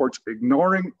 3 reports,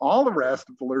 ignoring all the rest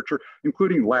of the literature,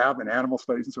 including lab and animal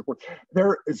studies and so forth.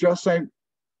 They're just saying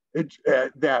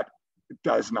that it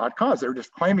does not cause. They're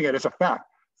just claiming it as a fact.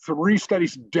 3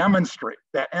 studies demonstrate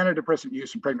that antidepressant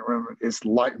use in pregnant women is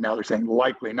now they're saying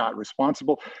likely not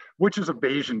responsible, which is a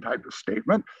Bayesian type of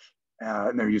statement.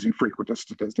 And they're using frequentist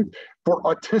statistics for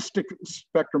autistic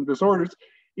spectrum disorders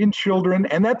in children,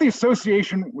 and that the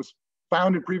association was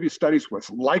found in previous studies was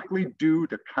likely due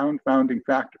to confounding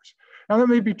factors. Now that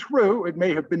may be true. It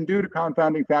may have been due to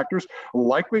confounding factors,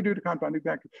 likely due to confounding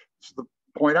factors. So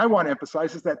the point I want to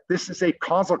emphasize is that this is a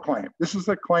causal claim. This is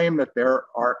a claim that there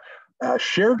are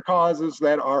shared causes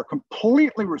that are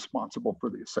completely responsible for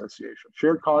the association,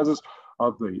 shared causes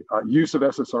of the use of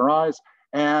SSRIs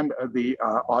and the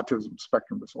autism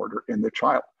spectrum disorder in the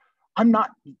child. I'm not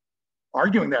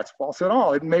arguing that's false at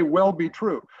all. It may well be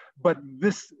true, but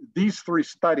these 3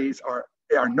 studies are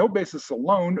no basis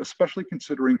alone, especially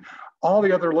considering all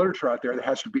the other literature out there that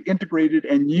has to be integrated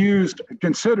and used,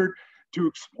 considered to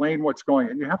explain what's going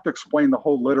on. And you have to explain the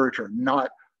whole literature, not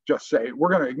just say, we're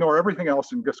going to ignore everything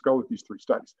else and just go with these 3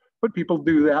 studies. But people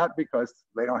do that because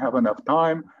they don't have enough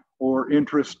time or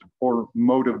interest or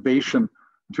motivation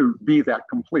to be that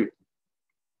complete.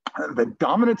 The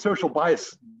dominant social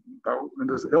bias, and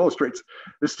this illustrates,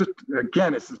 this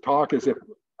again, it's the talk as if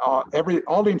all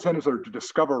the incentives are to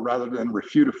discover rather than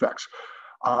refute effects.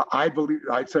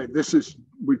 I'd say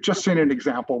we've just seen an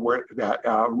example where that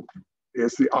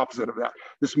is the opposite of that.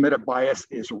 This meta bias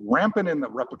is rampant in the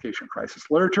replication crisis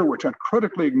literature, which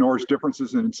uncritically ignores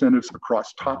differences in incentives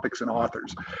across topics and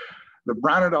authors. The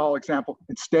Brown et al. Example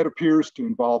instead appears to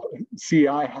involve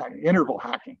CI interval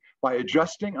hacking by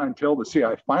adjusting until the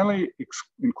CI finally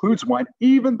includes one,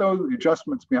 even though the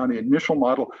adjustments beyond the initial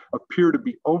model appear to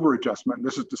be over-adjustment.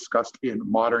 This is discussed in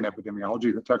Modern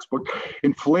Epidemiology, the textbook,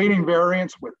 inflating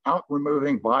variance without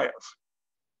removing bias.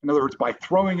 In other words, by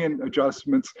throwing in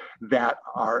adjustments that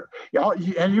are,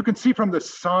 and you can see from the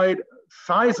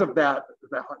size of that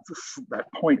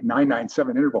 0.997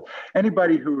 interval,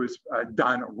 anybody who has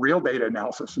done real data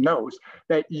analysis knows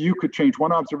that you could change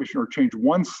one observation or change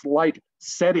one slight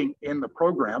setting in the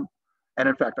program. And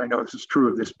in fact, I know this is true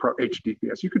of this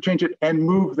HDPS. You could change it and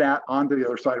move that onto the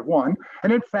other side of 1.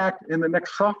 And in fact, in the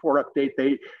next software update,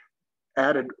 they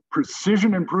added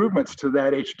precision improvements to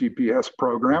that HDPS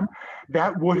program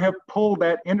that would have pulled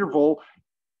that interval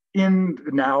in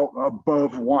now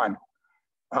above 1.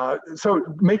 So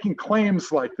making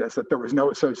claims like this, that there was no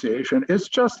association, is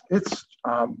just, it's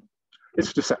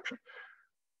deception.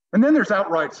 And then there's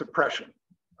outright suppression.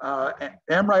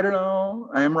 Amright et al.,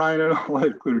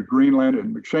 including Greenland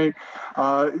and McShane,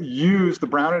 used the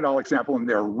Brown et al. Example in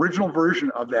their original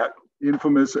version of that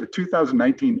infamous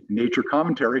 2019 Nature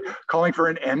commentary, calling for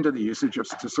an end to the usage of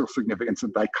statistical significance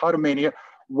and dichotomania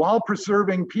while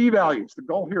preserving p-values. The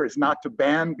goal here is not to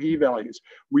ban p-values.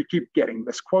 We keep getting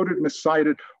misquoted,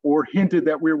 miscited, or hinted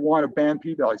that we want to ban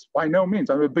p-values. By no means.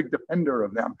 I'm a big defender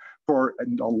of them for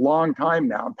a long time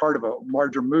now. I'm part of a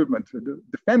larger movement to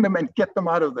defend them and get them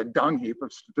out of the dung heap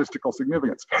of statistical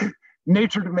significance.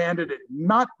 Nature demanded it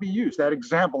not be used, that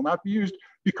example not be used,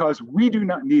 because we do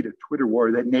not need a Twitter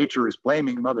war that Nature is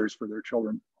blaming mothers for their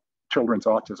children's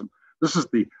autism. This is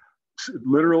the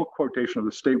literal quotation of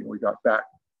the statement we got back,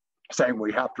 saying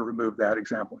we have to remove that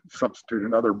example, substitute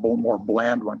another more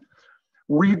bland one.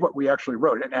 Read what we actually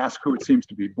wrote and ask who it seems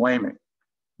to be blaming.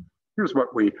 Here's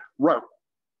what we wrote.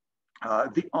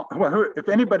 Well, if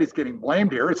anybody's getting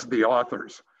blamed here, it's the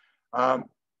authors.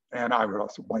 And I would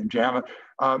also blame JAMA,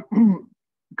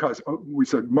 because we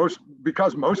said most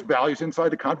values inside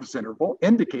the confidence interval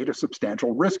indicate a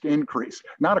substantial risk increase,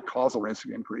 not a causal risk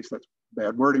increase. That's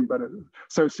bad wording, but an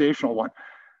associational one.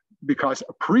 Because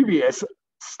previous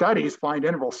studies find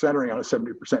intervals centering on a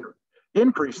 70%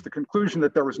 increase. The conclusion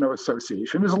that there was no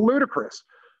association is ludicrous.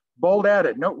 Bold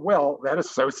added, note well, that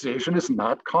association is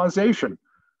not causation.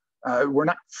 We're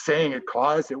not saying it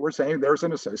caused it. We're saying there's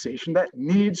an association that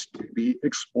needs to be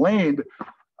explained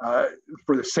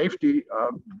for the safety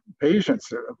of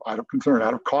patients, out of concern,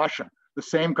 out of caution, the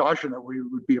same caution that we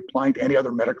would be applying to any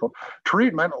other medical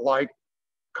treatment like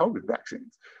COVID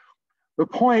vaccines. The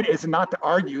point is not to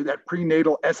argue that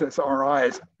prenatal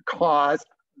SSRIs cause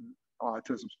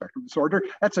autism spectrum disorder.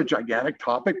 That's a gigantic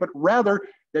topic, but rather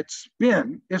that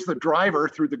spin is the driver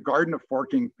through the garden of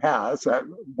forking paths, that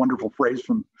wonderful phrase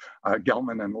from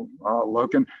Gelman and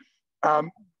Loken. I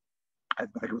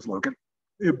think it was Loken.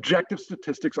 Objective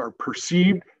statistics are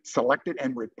perceived, selected,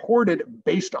 and reported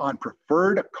based on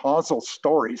preferred causal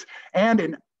stories and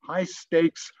in high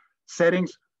stakes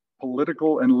settings,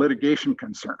 political and litigation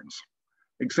concerns.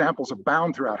 Examples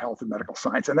abound throughout health and medical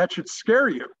science, and that should scare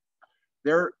you.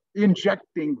 They're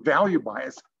injecting value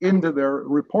bias into their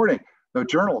reporting. The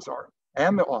journals are,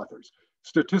 and the authors.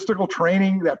 Statistical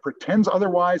training that pretends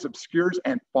otherwise, obscures,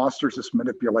 and fosters this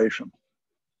manipulation.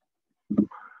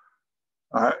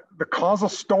 The causal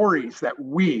stories that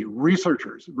we,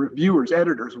 researchers, reviewers,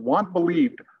 editors, want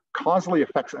believed causally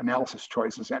affects analysis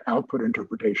choices and output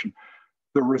interpretation.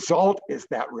 The result is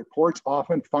that reports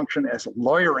often function as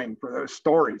lawyering for those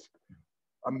stories.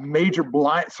 A major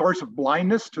source of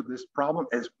blindness to this problem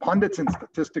is pundits in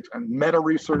statistics and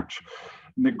meta-research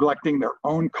neglecting their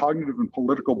own cognitive and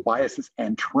political biases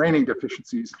and training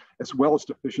deficiencies, as well as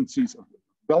deficiencies of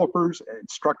developers,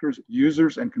 instructors,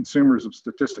 users, and consumers of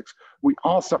statistics. We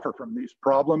all suffer from these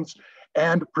problems,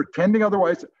 and pretending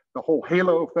otherwise, the whole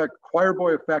halo effect, choir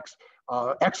boy effects,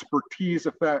 expertise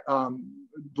effect,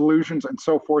 delusions, and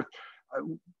so forth,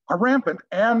 are rampant,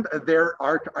 and they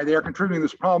are contributing to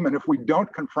this problem. And if we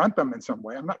don't confront them in some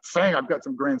way, I'm not saying I've got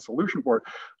some grand solution for it,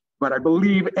 but I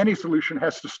believe any solution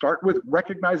has to start with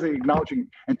recognizing, acknowledging,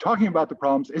 and talking about the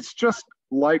problems. It's just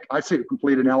like, I say a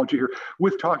complete analogy here,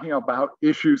 with talking about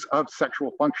issues of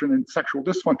sexual function and sexual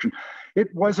dysfunction.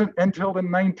 It wasn't until the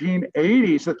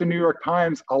 1980s that the New York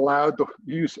Times allowed the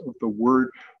use of the word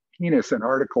penis in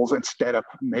articles instead of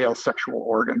male sexual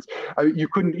organs. You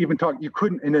couldn't even talk, you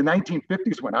couldn't, in the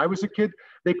 1950s when I was a kid,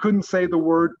 they couldn't say the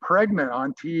word pregnant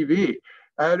on TV.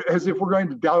 As if we're going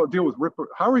to deal with,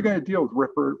 how are we going to deal with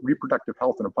reproductive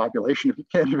health in a population if you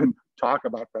can't even talk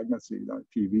about pregnancy on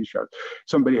TV shows?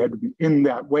 Somebody had to be in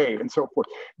that way and so forth.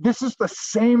 This is the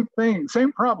same thing,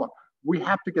 same problem. We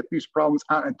have to get these problems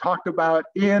out and talked about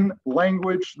in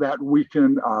language that we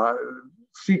can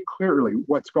see clearly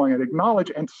what's going on,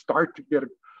 acknowledge, and start to get a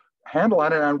handle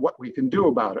on it, on what we can do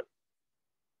about it.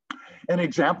 An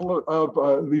example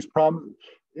of these problems,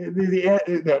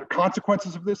 the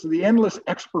consequences of this, the endless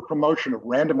expert promotion of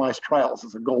randomized trials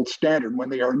as a gold standard when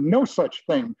they are no such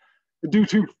thing, due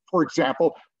to, for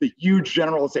example, the huge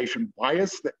generalization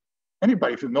bias that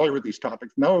anybody familiar with these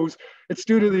topics knows. It's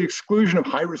due to the exclusion of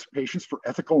high-risk patients for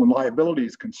ethical and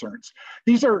liabilities concerns.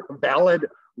 These are valid,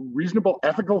 reasonable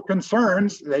ethical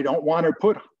concerns. They don't want to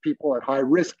put people at high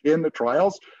risk in the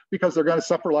trials because they're going to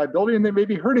suffer liability and they may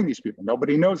be hurting these people.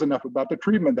 Nobody knows enough about the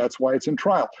treatment. That's why it's in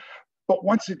trial. But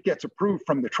once it gets approved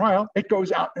from the trial, it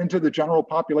goes out into the general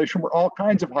population where all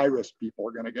kinds of high-risk people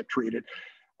are going to get treated.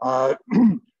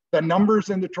 The numbers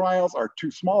in the trials are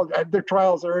too small. The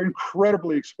trials are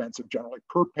incredibly expensive generally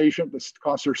per patient. The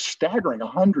costs are staggering,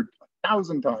 100,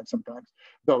 1,000 times sometimes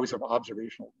those of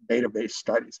observational database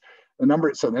studies.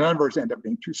 So the numbers end up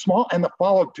being too small and the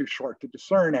follow-up too short to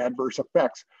discern adverse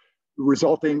effects,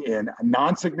 resulting in a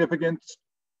non-significant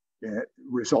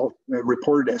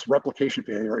reported as replication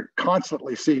failure. I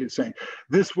constantly see it saying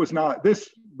this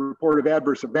report of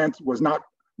adverse events was not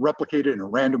replicated in a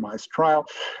randomized trial.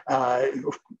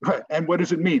 And what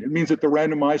does it mean? It means that the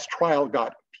randomized trial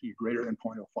got p greater than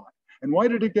 0.05. And why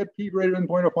did it get p greater than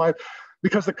 0.05?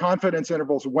 Because the confidence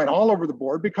intervals went all over the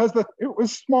board because it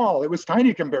was small. It was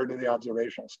tiny compared to the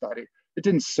observational study. It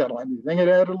didn't settle anything. It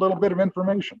added a little bit of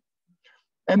information.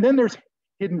 And then there's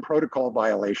hidden protocol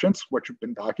violations, which have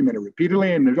been documented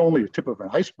repeatedly, and there's only a tip of an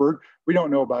iceberg. We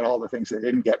don't know about all the things that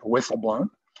didn't get whistleblown.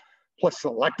 Plus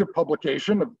selective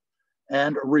publication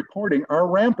and reporting are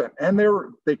rampant, and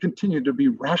they continue to be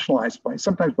rationalized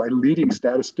sometimes by leading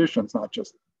statisticians, not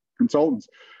just consultants.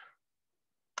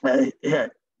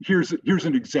 here's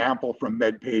an example from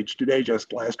MedPage today,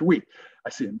 just last week. I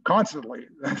see them constantly.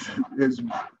 Is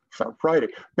Friday.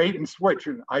 Bait and switch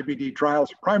in IBD trials.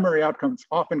 Primary outcomes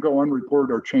often go unreported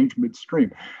or change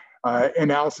midstream.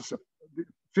 Analysis of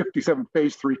 57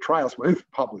 phase 3 trials with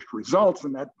published results,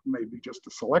 and that may be just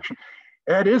a selection.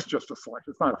 It is just a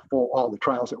selection. It's not a full, all the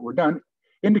trials that were done,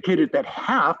 indicated that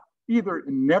half either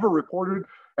never reported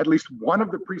at least one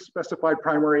of the pre-specified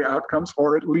primary outcomes,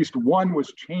 or at least one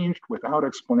was changed without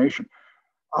explanation.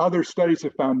 Other studies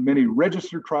have found many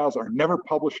registered trials are never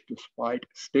published despite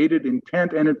stated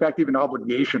intent and in fact even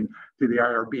obligation to the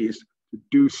IRBs to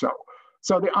do so.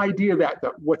 So the idea that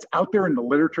what's out there in the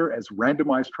literature as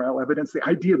randomized trial evidence, the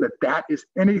idea that that is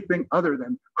anything other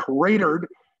than cratered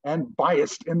and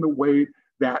biased in the way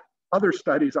that other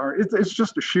studies are, it's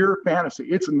just a sheer fantasy.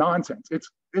 It's nonsense.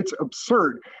 It's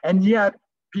absurd. And yet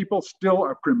people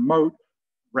still promote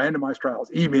randomized trials.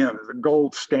 EBM is a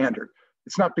gold standard.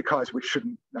 It's not because we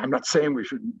shouldn't, I'm not saying we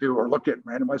shouldn't do or look at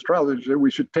randomized trials. We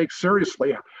should take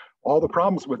seriously all the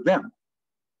problems with them.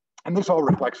 And this all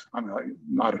reflects, I'm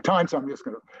not of time, so I'm just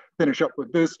going to finish up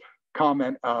with this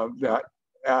comment of that.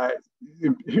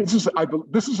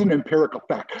 This is an empirical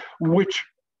fact, which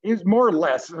is more or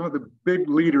less some of the big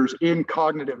leaders in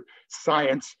cognitive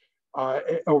science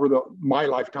over my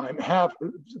lifetime have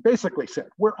basically said,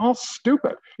 we're all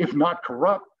stupid, if not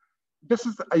corrupt. This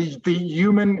is the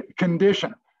human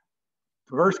condition.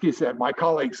 Tversky said, my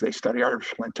colleagues, they study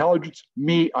artificial intelligence.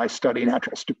 Me, I study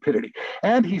natural stupidity.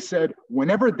 And he said,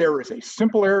 whenever there is a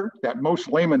simple error that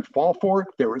most laymen fall for,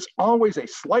 there is always a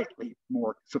slightly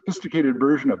more sophisticated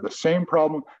version of the same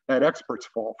problem that experts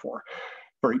fall for.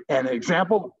 For an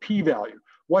example, p-value.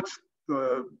 What's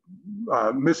the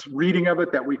misreading of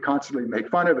it that we constantly make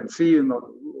fun of and see in the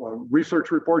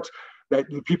research reports? That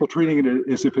people treating it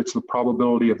as if it's the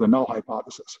probability of the null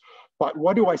hypothesis. But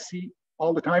what do I see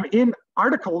all the time in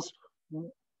articles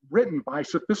written by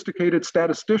sophisticated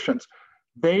statisticians?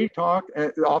 They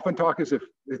often talk as if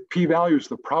p-value is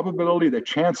the probability that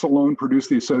chance alone produced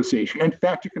the association. In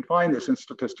fact, you can find this in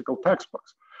statistical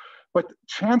textbooks. But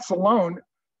chance alone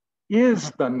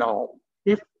is the null.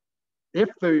 If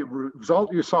the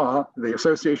result you saw, the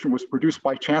association was produced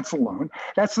by chance alone,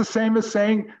 that's the same as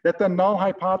saying that the null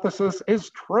hypothesis is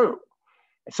true.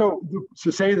 So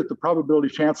to say that the probability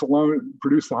chance alone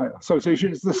produced the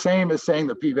association is the same as saying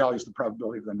the p-value is the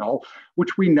probability of the null,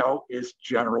 which we know is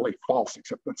generally false,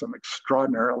 except in some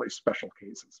extraordinarily special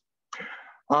cases.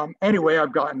 Anyway,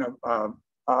 I've gotten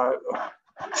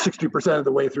 60% of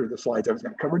the way through the slides I was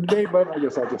going to cover today, but I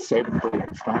guess I'll just save them for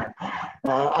next time.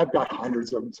 I've got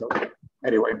hundreds of them, so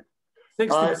anyway.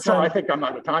 So I think I'm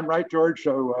out of time, right, George?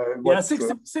 So yeah,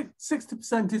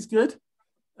 60% is good.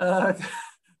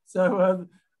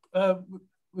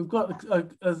 We've got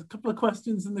a couple of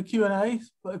questions in the Q&A,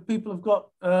 but if people have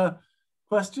got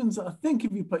questions, I think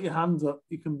if you put your hands up,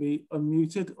 you can be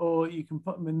unmuted, or you can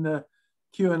put them in the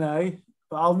Q&A,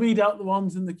 but I'll read out the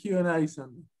ones in the Q&A,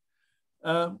 Sandy.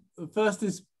 The first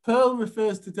is, Pearl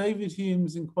refers to David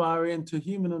Hume's inquiry into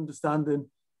human understanding.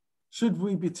 Should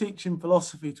we be teaching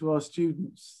philosophy to our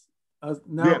students as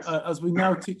we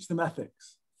now teach them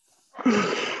ethics?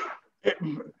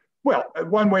 Well,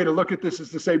 one way to look at this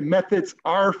is to say methods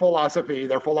are philosophy.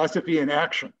 They're philosophy in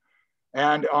action.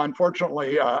 And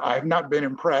unfortunately, I have not been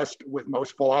impressed with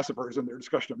most philosophers in their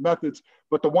discussion of methods,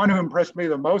 but the one who impressed me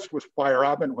the most was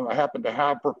Feyerabend, who I happen to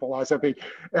have for philosophy.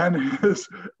 And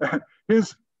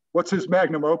what's his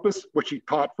magnum opus, which he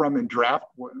taught from in draft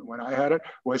when I had it,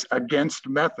 was Against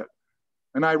Method.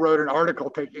 And I wrote an article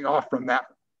taking off from that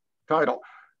title.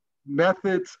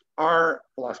 Methods are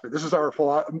philosophy. This is our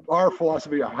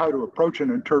philosophy of how to approach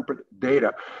and interpret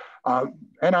data.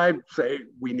 And I say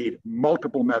we need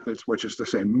multiple methods, which is to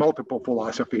say multiple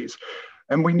philosophies.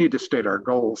 And we need to state our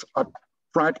goals up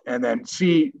front, and then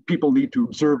people need to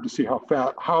observe to see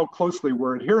how closely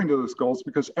we're adhering to those goals,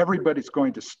 because everybody's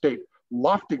going to state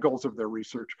lofty goals of their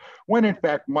research, when in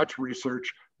fact, much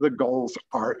research, the goals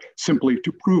are simply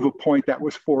to prove a point that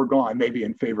was foregone, maybe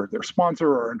in favor of their sponsor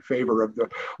or in favor of the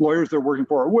lawyers they're working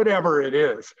for, or whatever it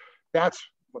is. That's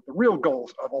what the real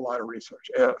goals of a lot of research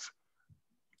is.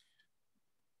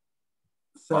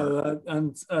 So,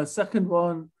 second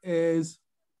one is,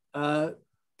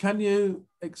 can you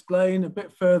explain a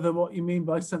bit further what you mean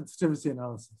by sensitivity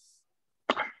analysis?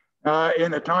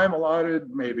 In the time allotted,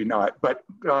 maybe not, but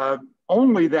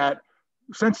only that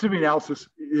sensitivity analysis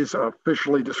is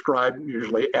officially described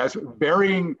usually as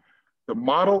varying the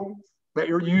model that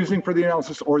you're using for the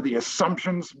analysis or the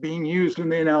assumptions being used in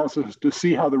the analysis to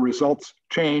see how the results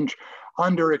change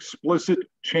under explicit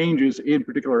changes in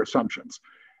particular assumptions.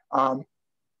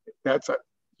 That's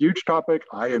huge topic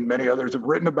I and many others have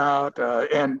written about,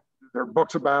 and there are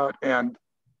books about, and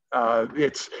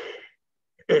it's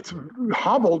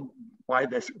hobbled by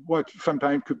this, what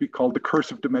sometimes could be called the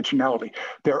curse of dimensionality.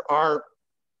 There are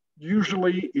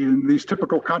usually in these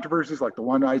typical controversies like the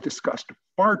one I discussed,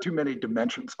 far too many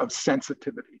dimensions of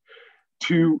sensitivity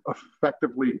to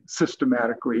effectively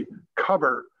systematically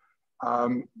cover.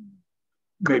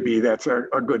 Maybe that's a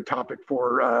good topic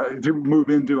for to move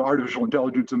into artificial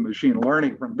intelligence and machine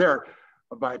learning from there,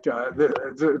 but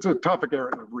it's a topic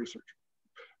area of research.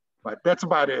 But that's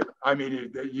about it. I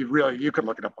mean, you could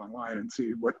look it up online and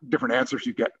see what different answers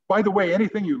you get. By the way,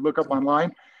 anything you look up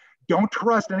online, don't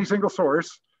trust any single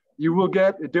source. You will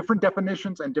get different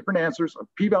definitions and different answers of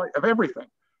p-value of everything,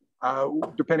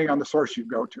 depending on the source you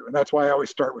go to. And that's why I always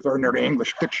start with ordinary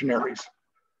English dictionaries.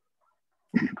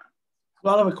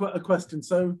 Well, I have a question.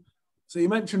 So you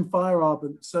mentioned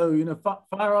Feyerabend. So,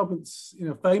 Feyerabend's,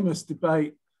 famous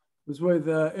debate was with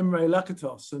Imre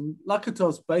Lakatos, and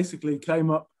Lakatos basically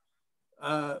came up,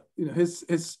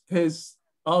 his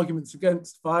arguments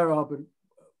against Feyerabend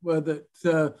were that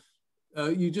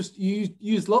you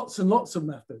use lots and lots of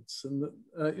methods, and that,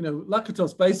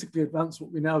 Lakatos basically advanced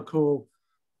what we now call,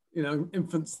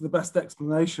 inference to the best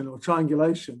explanation, or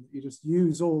triangulation. You just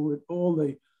use all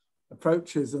the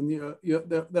approaches, and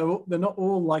they're not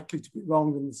all likely to be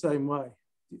wrong in the same way.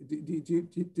 Do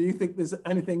you think there's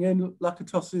anything in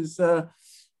Lakatos's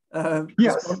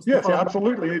yes,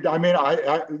 absolutely. I mean,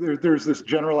 there's this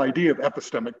general idea of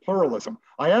epistemic pluralism.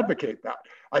 I advocate that.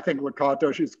 I think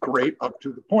Lakatos is great up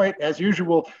to the point. As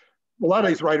usual, a lot of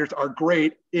these writers are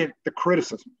great in the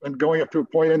criticism and going up to a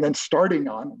point and then starting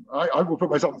on, I will put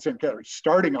myself in the same category,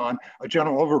 starting on a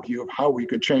general overview of how we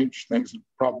could change things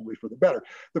probably for the better.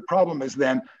 The problem is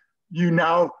then you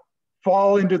now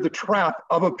fall into the trap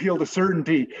of appeal to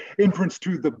certainty, inference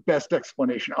to the best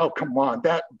explanation. Oh, come on,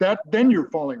 then you're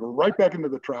falling right back into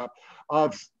the trap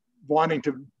of wanting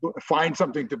to find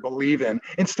something to believe in,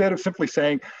 instead of simply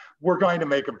saying, we're going to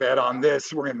make a bet on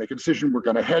this, we're going to make a decision, we're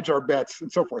going to hedge our bets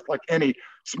and so forth, like any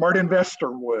smart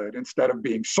investor would. Instead of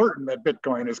being certain that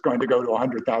Bitcoin is going to go to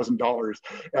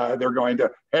 $100,000, they're going to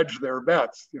hedge their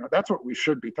bets. That's what we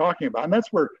should be talking about. And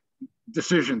that's where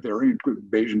decision theory, including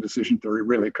Bayesian decision theory,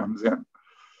 really comes in.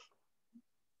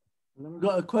 And I've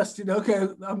got a question. Okay,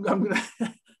 I'm gonna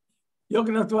you're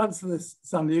gonna have to answer this,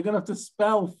 Sandy. You're gonna have to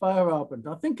spell Feyerabend.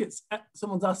 I think it's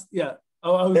someone's asked. Yeah.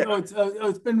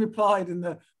 It's been replied in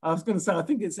the. I was going to say I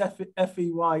think it's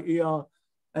Feyerabnd,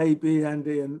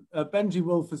 and Benji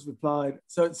Wolf has replied.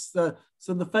 So it's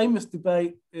so the famous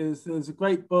debate is there's a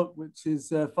great book which is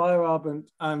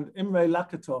Feyerabend and Imre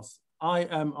Lakatos,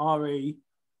 IMRE.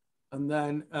 And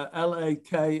then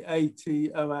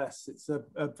Lakatos. It's a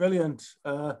brilliant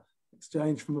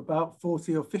exchange from about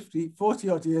 40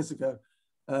 odd years ago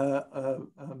about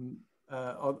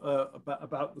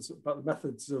the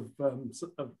methods of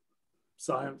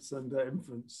science and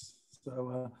inference.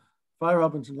 So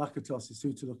Feyerabend and Lakatos is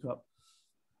who to look up.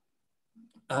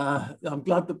 I'm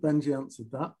glad that Benji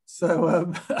answered that.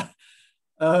 So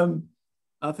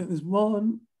I think there's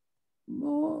one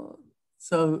more.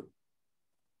 So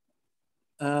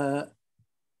Benji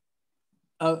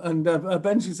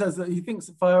says that he thinks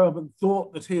that Feyerabend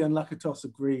thought that he and Lakatos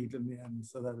agreed in the end.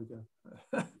 So there we go.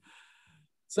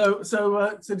 So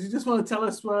do you just want to tell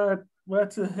us where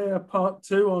to hear part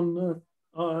 2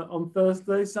 on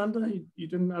Thursday, Sander? You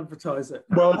didn't advertise it.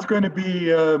 Well, it's going to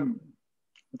be, I think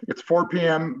it's 4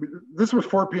 p.m. This was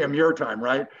 4 p.m. your time,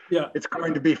 right? Yeah. It's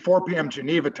going to be 4 p.m.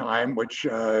 Geneva time, which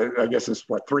I guess is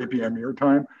 3 p.m. your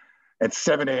time, at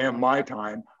 7 a.m. my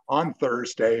time on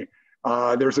Thursday.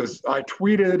 I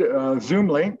tweeted a Zoom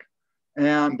link,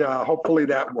 and hopefully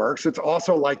that works. It's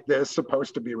also like this,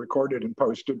 supposed to be recorded and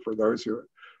posted for those who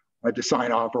had to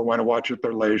sign off or want to watch at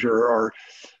their leisure, or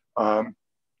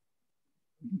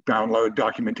download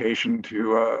documentation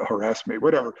to harass me,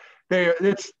 whatever.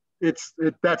 That's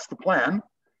the plan.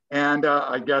 And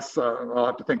I guess I'll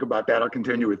have to think about that. I'll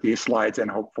continue with these slides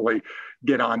and hopefully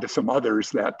get on to some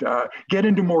others that get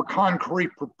into more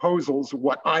concrete proposals,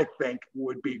 what I think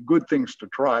would be good things to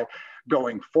try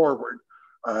going forward.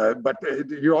 But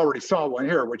you already saw one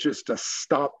here, which is to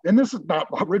stop, and this is not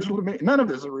original to me, none of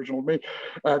this is original to me,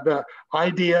 the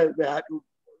idea that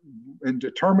in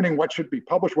determining what should be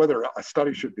published, whether a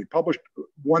study should be published,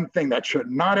 one thing that should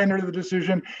not enter the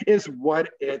decision is what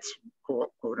its quote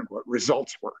unquote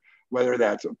results were, whether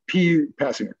that's a P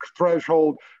passing a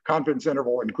threshold, confidence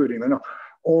interval, including the null,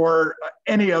 or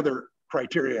any other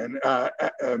criterion.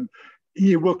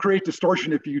 You will create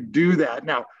distortion if you do that.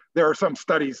 Now, there are some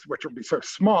studies which will be so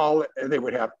small and they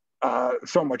would have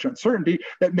so much uncertainty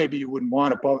that maybe you wouldn't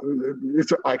want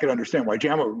to. I could understand why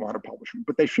JAMA would want to publish them,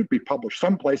 but they should be published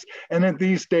someplace. And in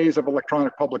these days of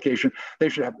electronic publication, they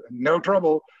should have no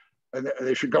trouble.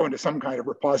 They should go into some kind of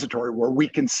repository where we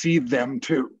can see them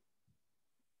too.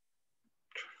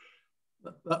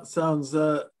 That sounds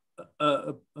a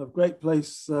great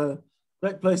place.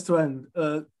 Great place to end.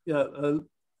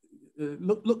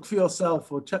 Look for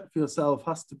yourself or check for yourself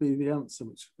has to be the answer,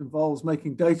 which involves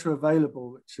making data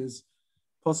available, which is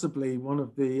possibly one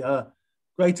of the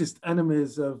greatest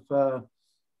enemies of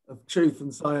truth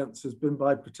and science has been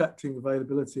by protecting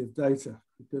availability of data.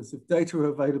 Because if data are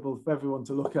available for everyone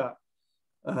to look at,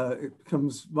 it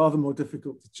becomes rather more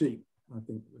difficult to cheat. I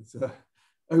think it's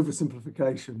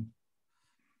oversimplification.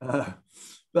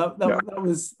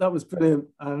 That was brilliant,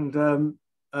 and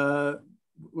the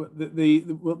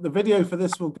video for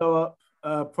this will go up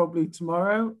probably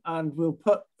tomorrow, and we'll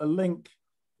put a link.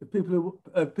 If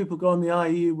people go on the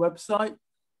IEU website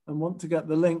and want to get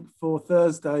the link for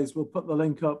Thursdays, we'll put the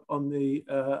link up on the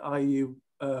IEU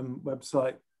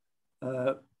website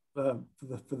for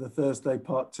the Thursday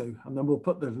part 2, and then we'll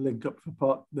put the link up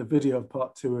for the video of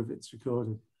part 2 if it's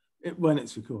recorded, when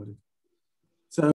it's recorded.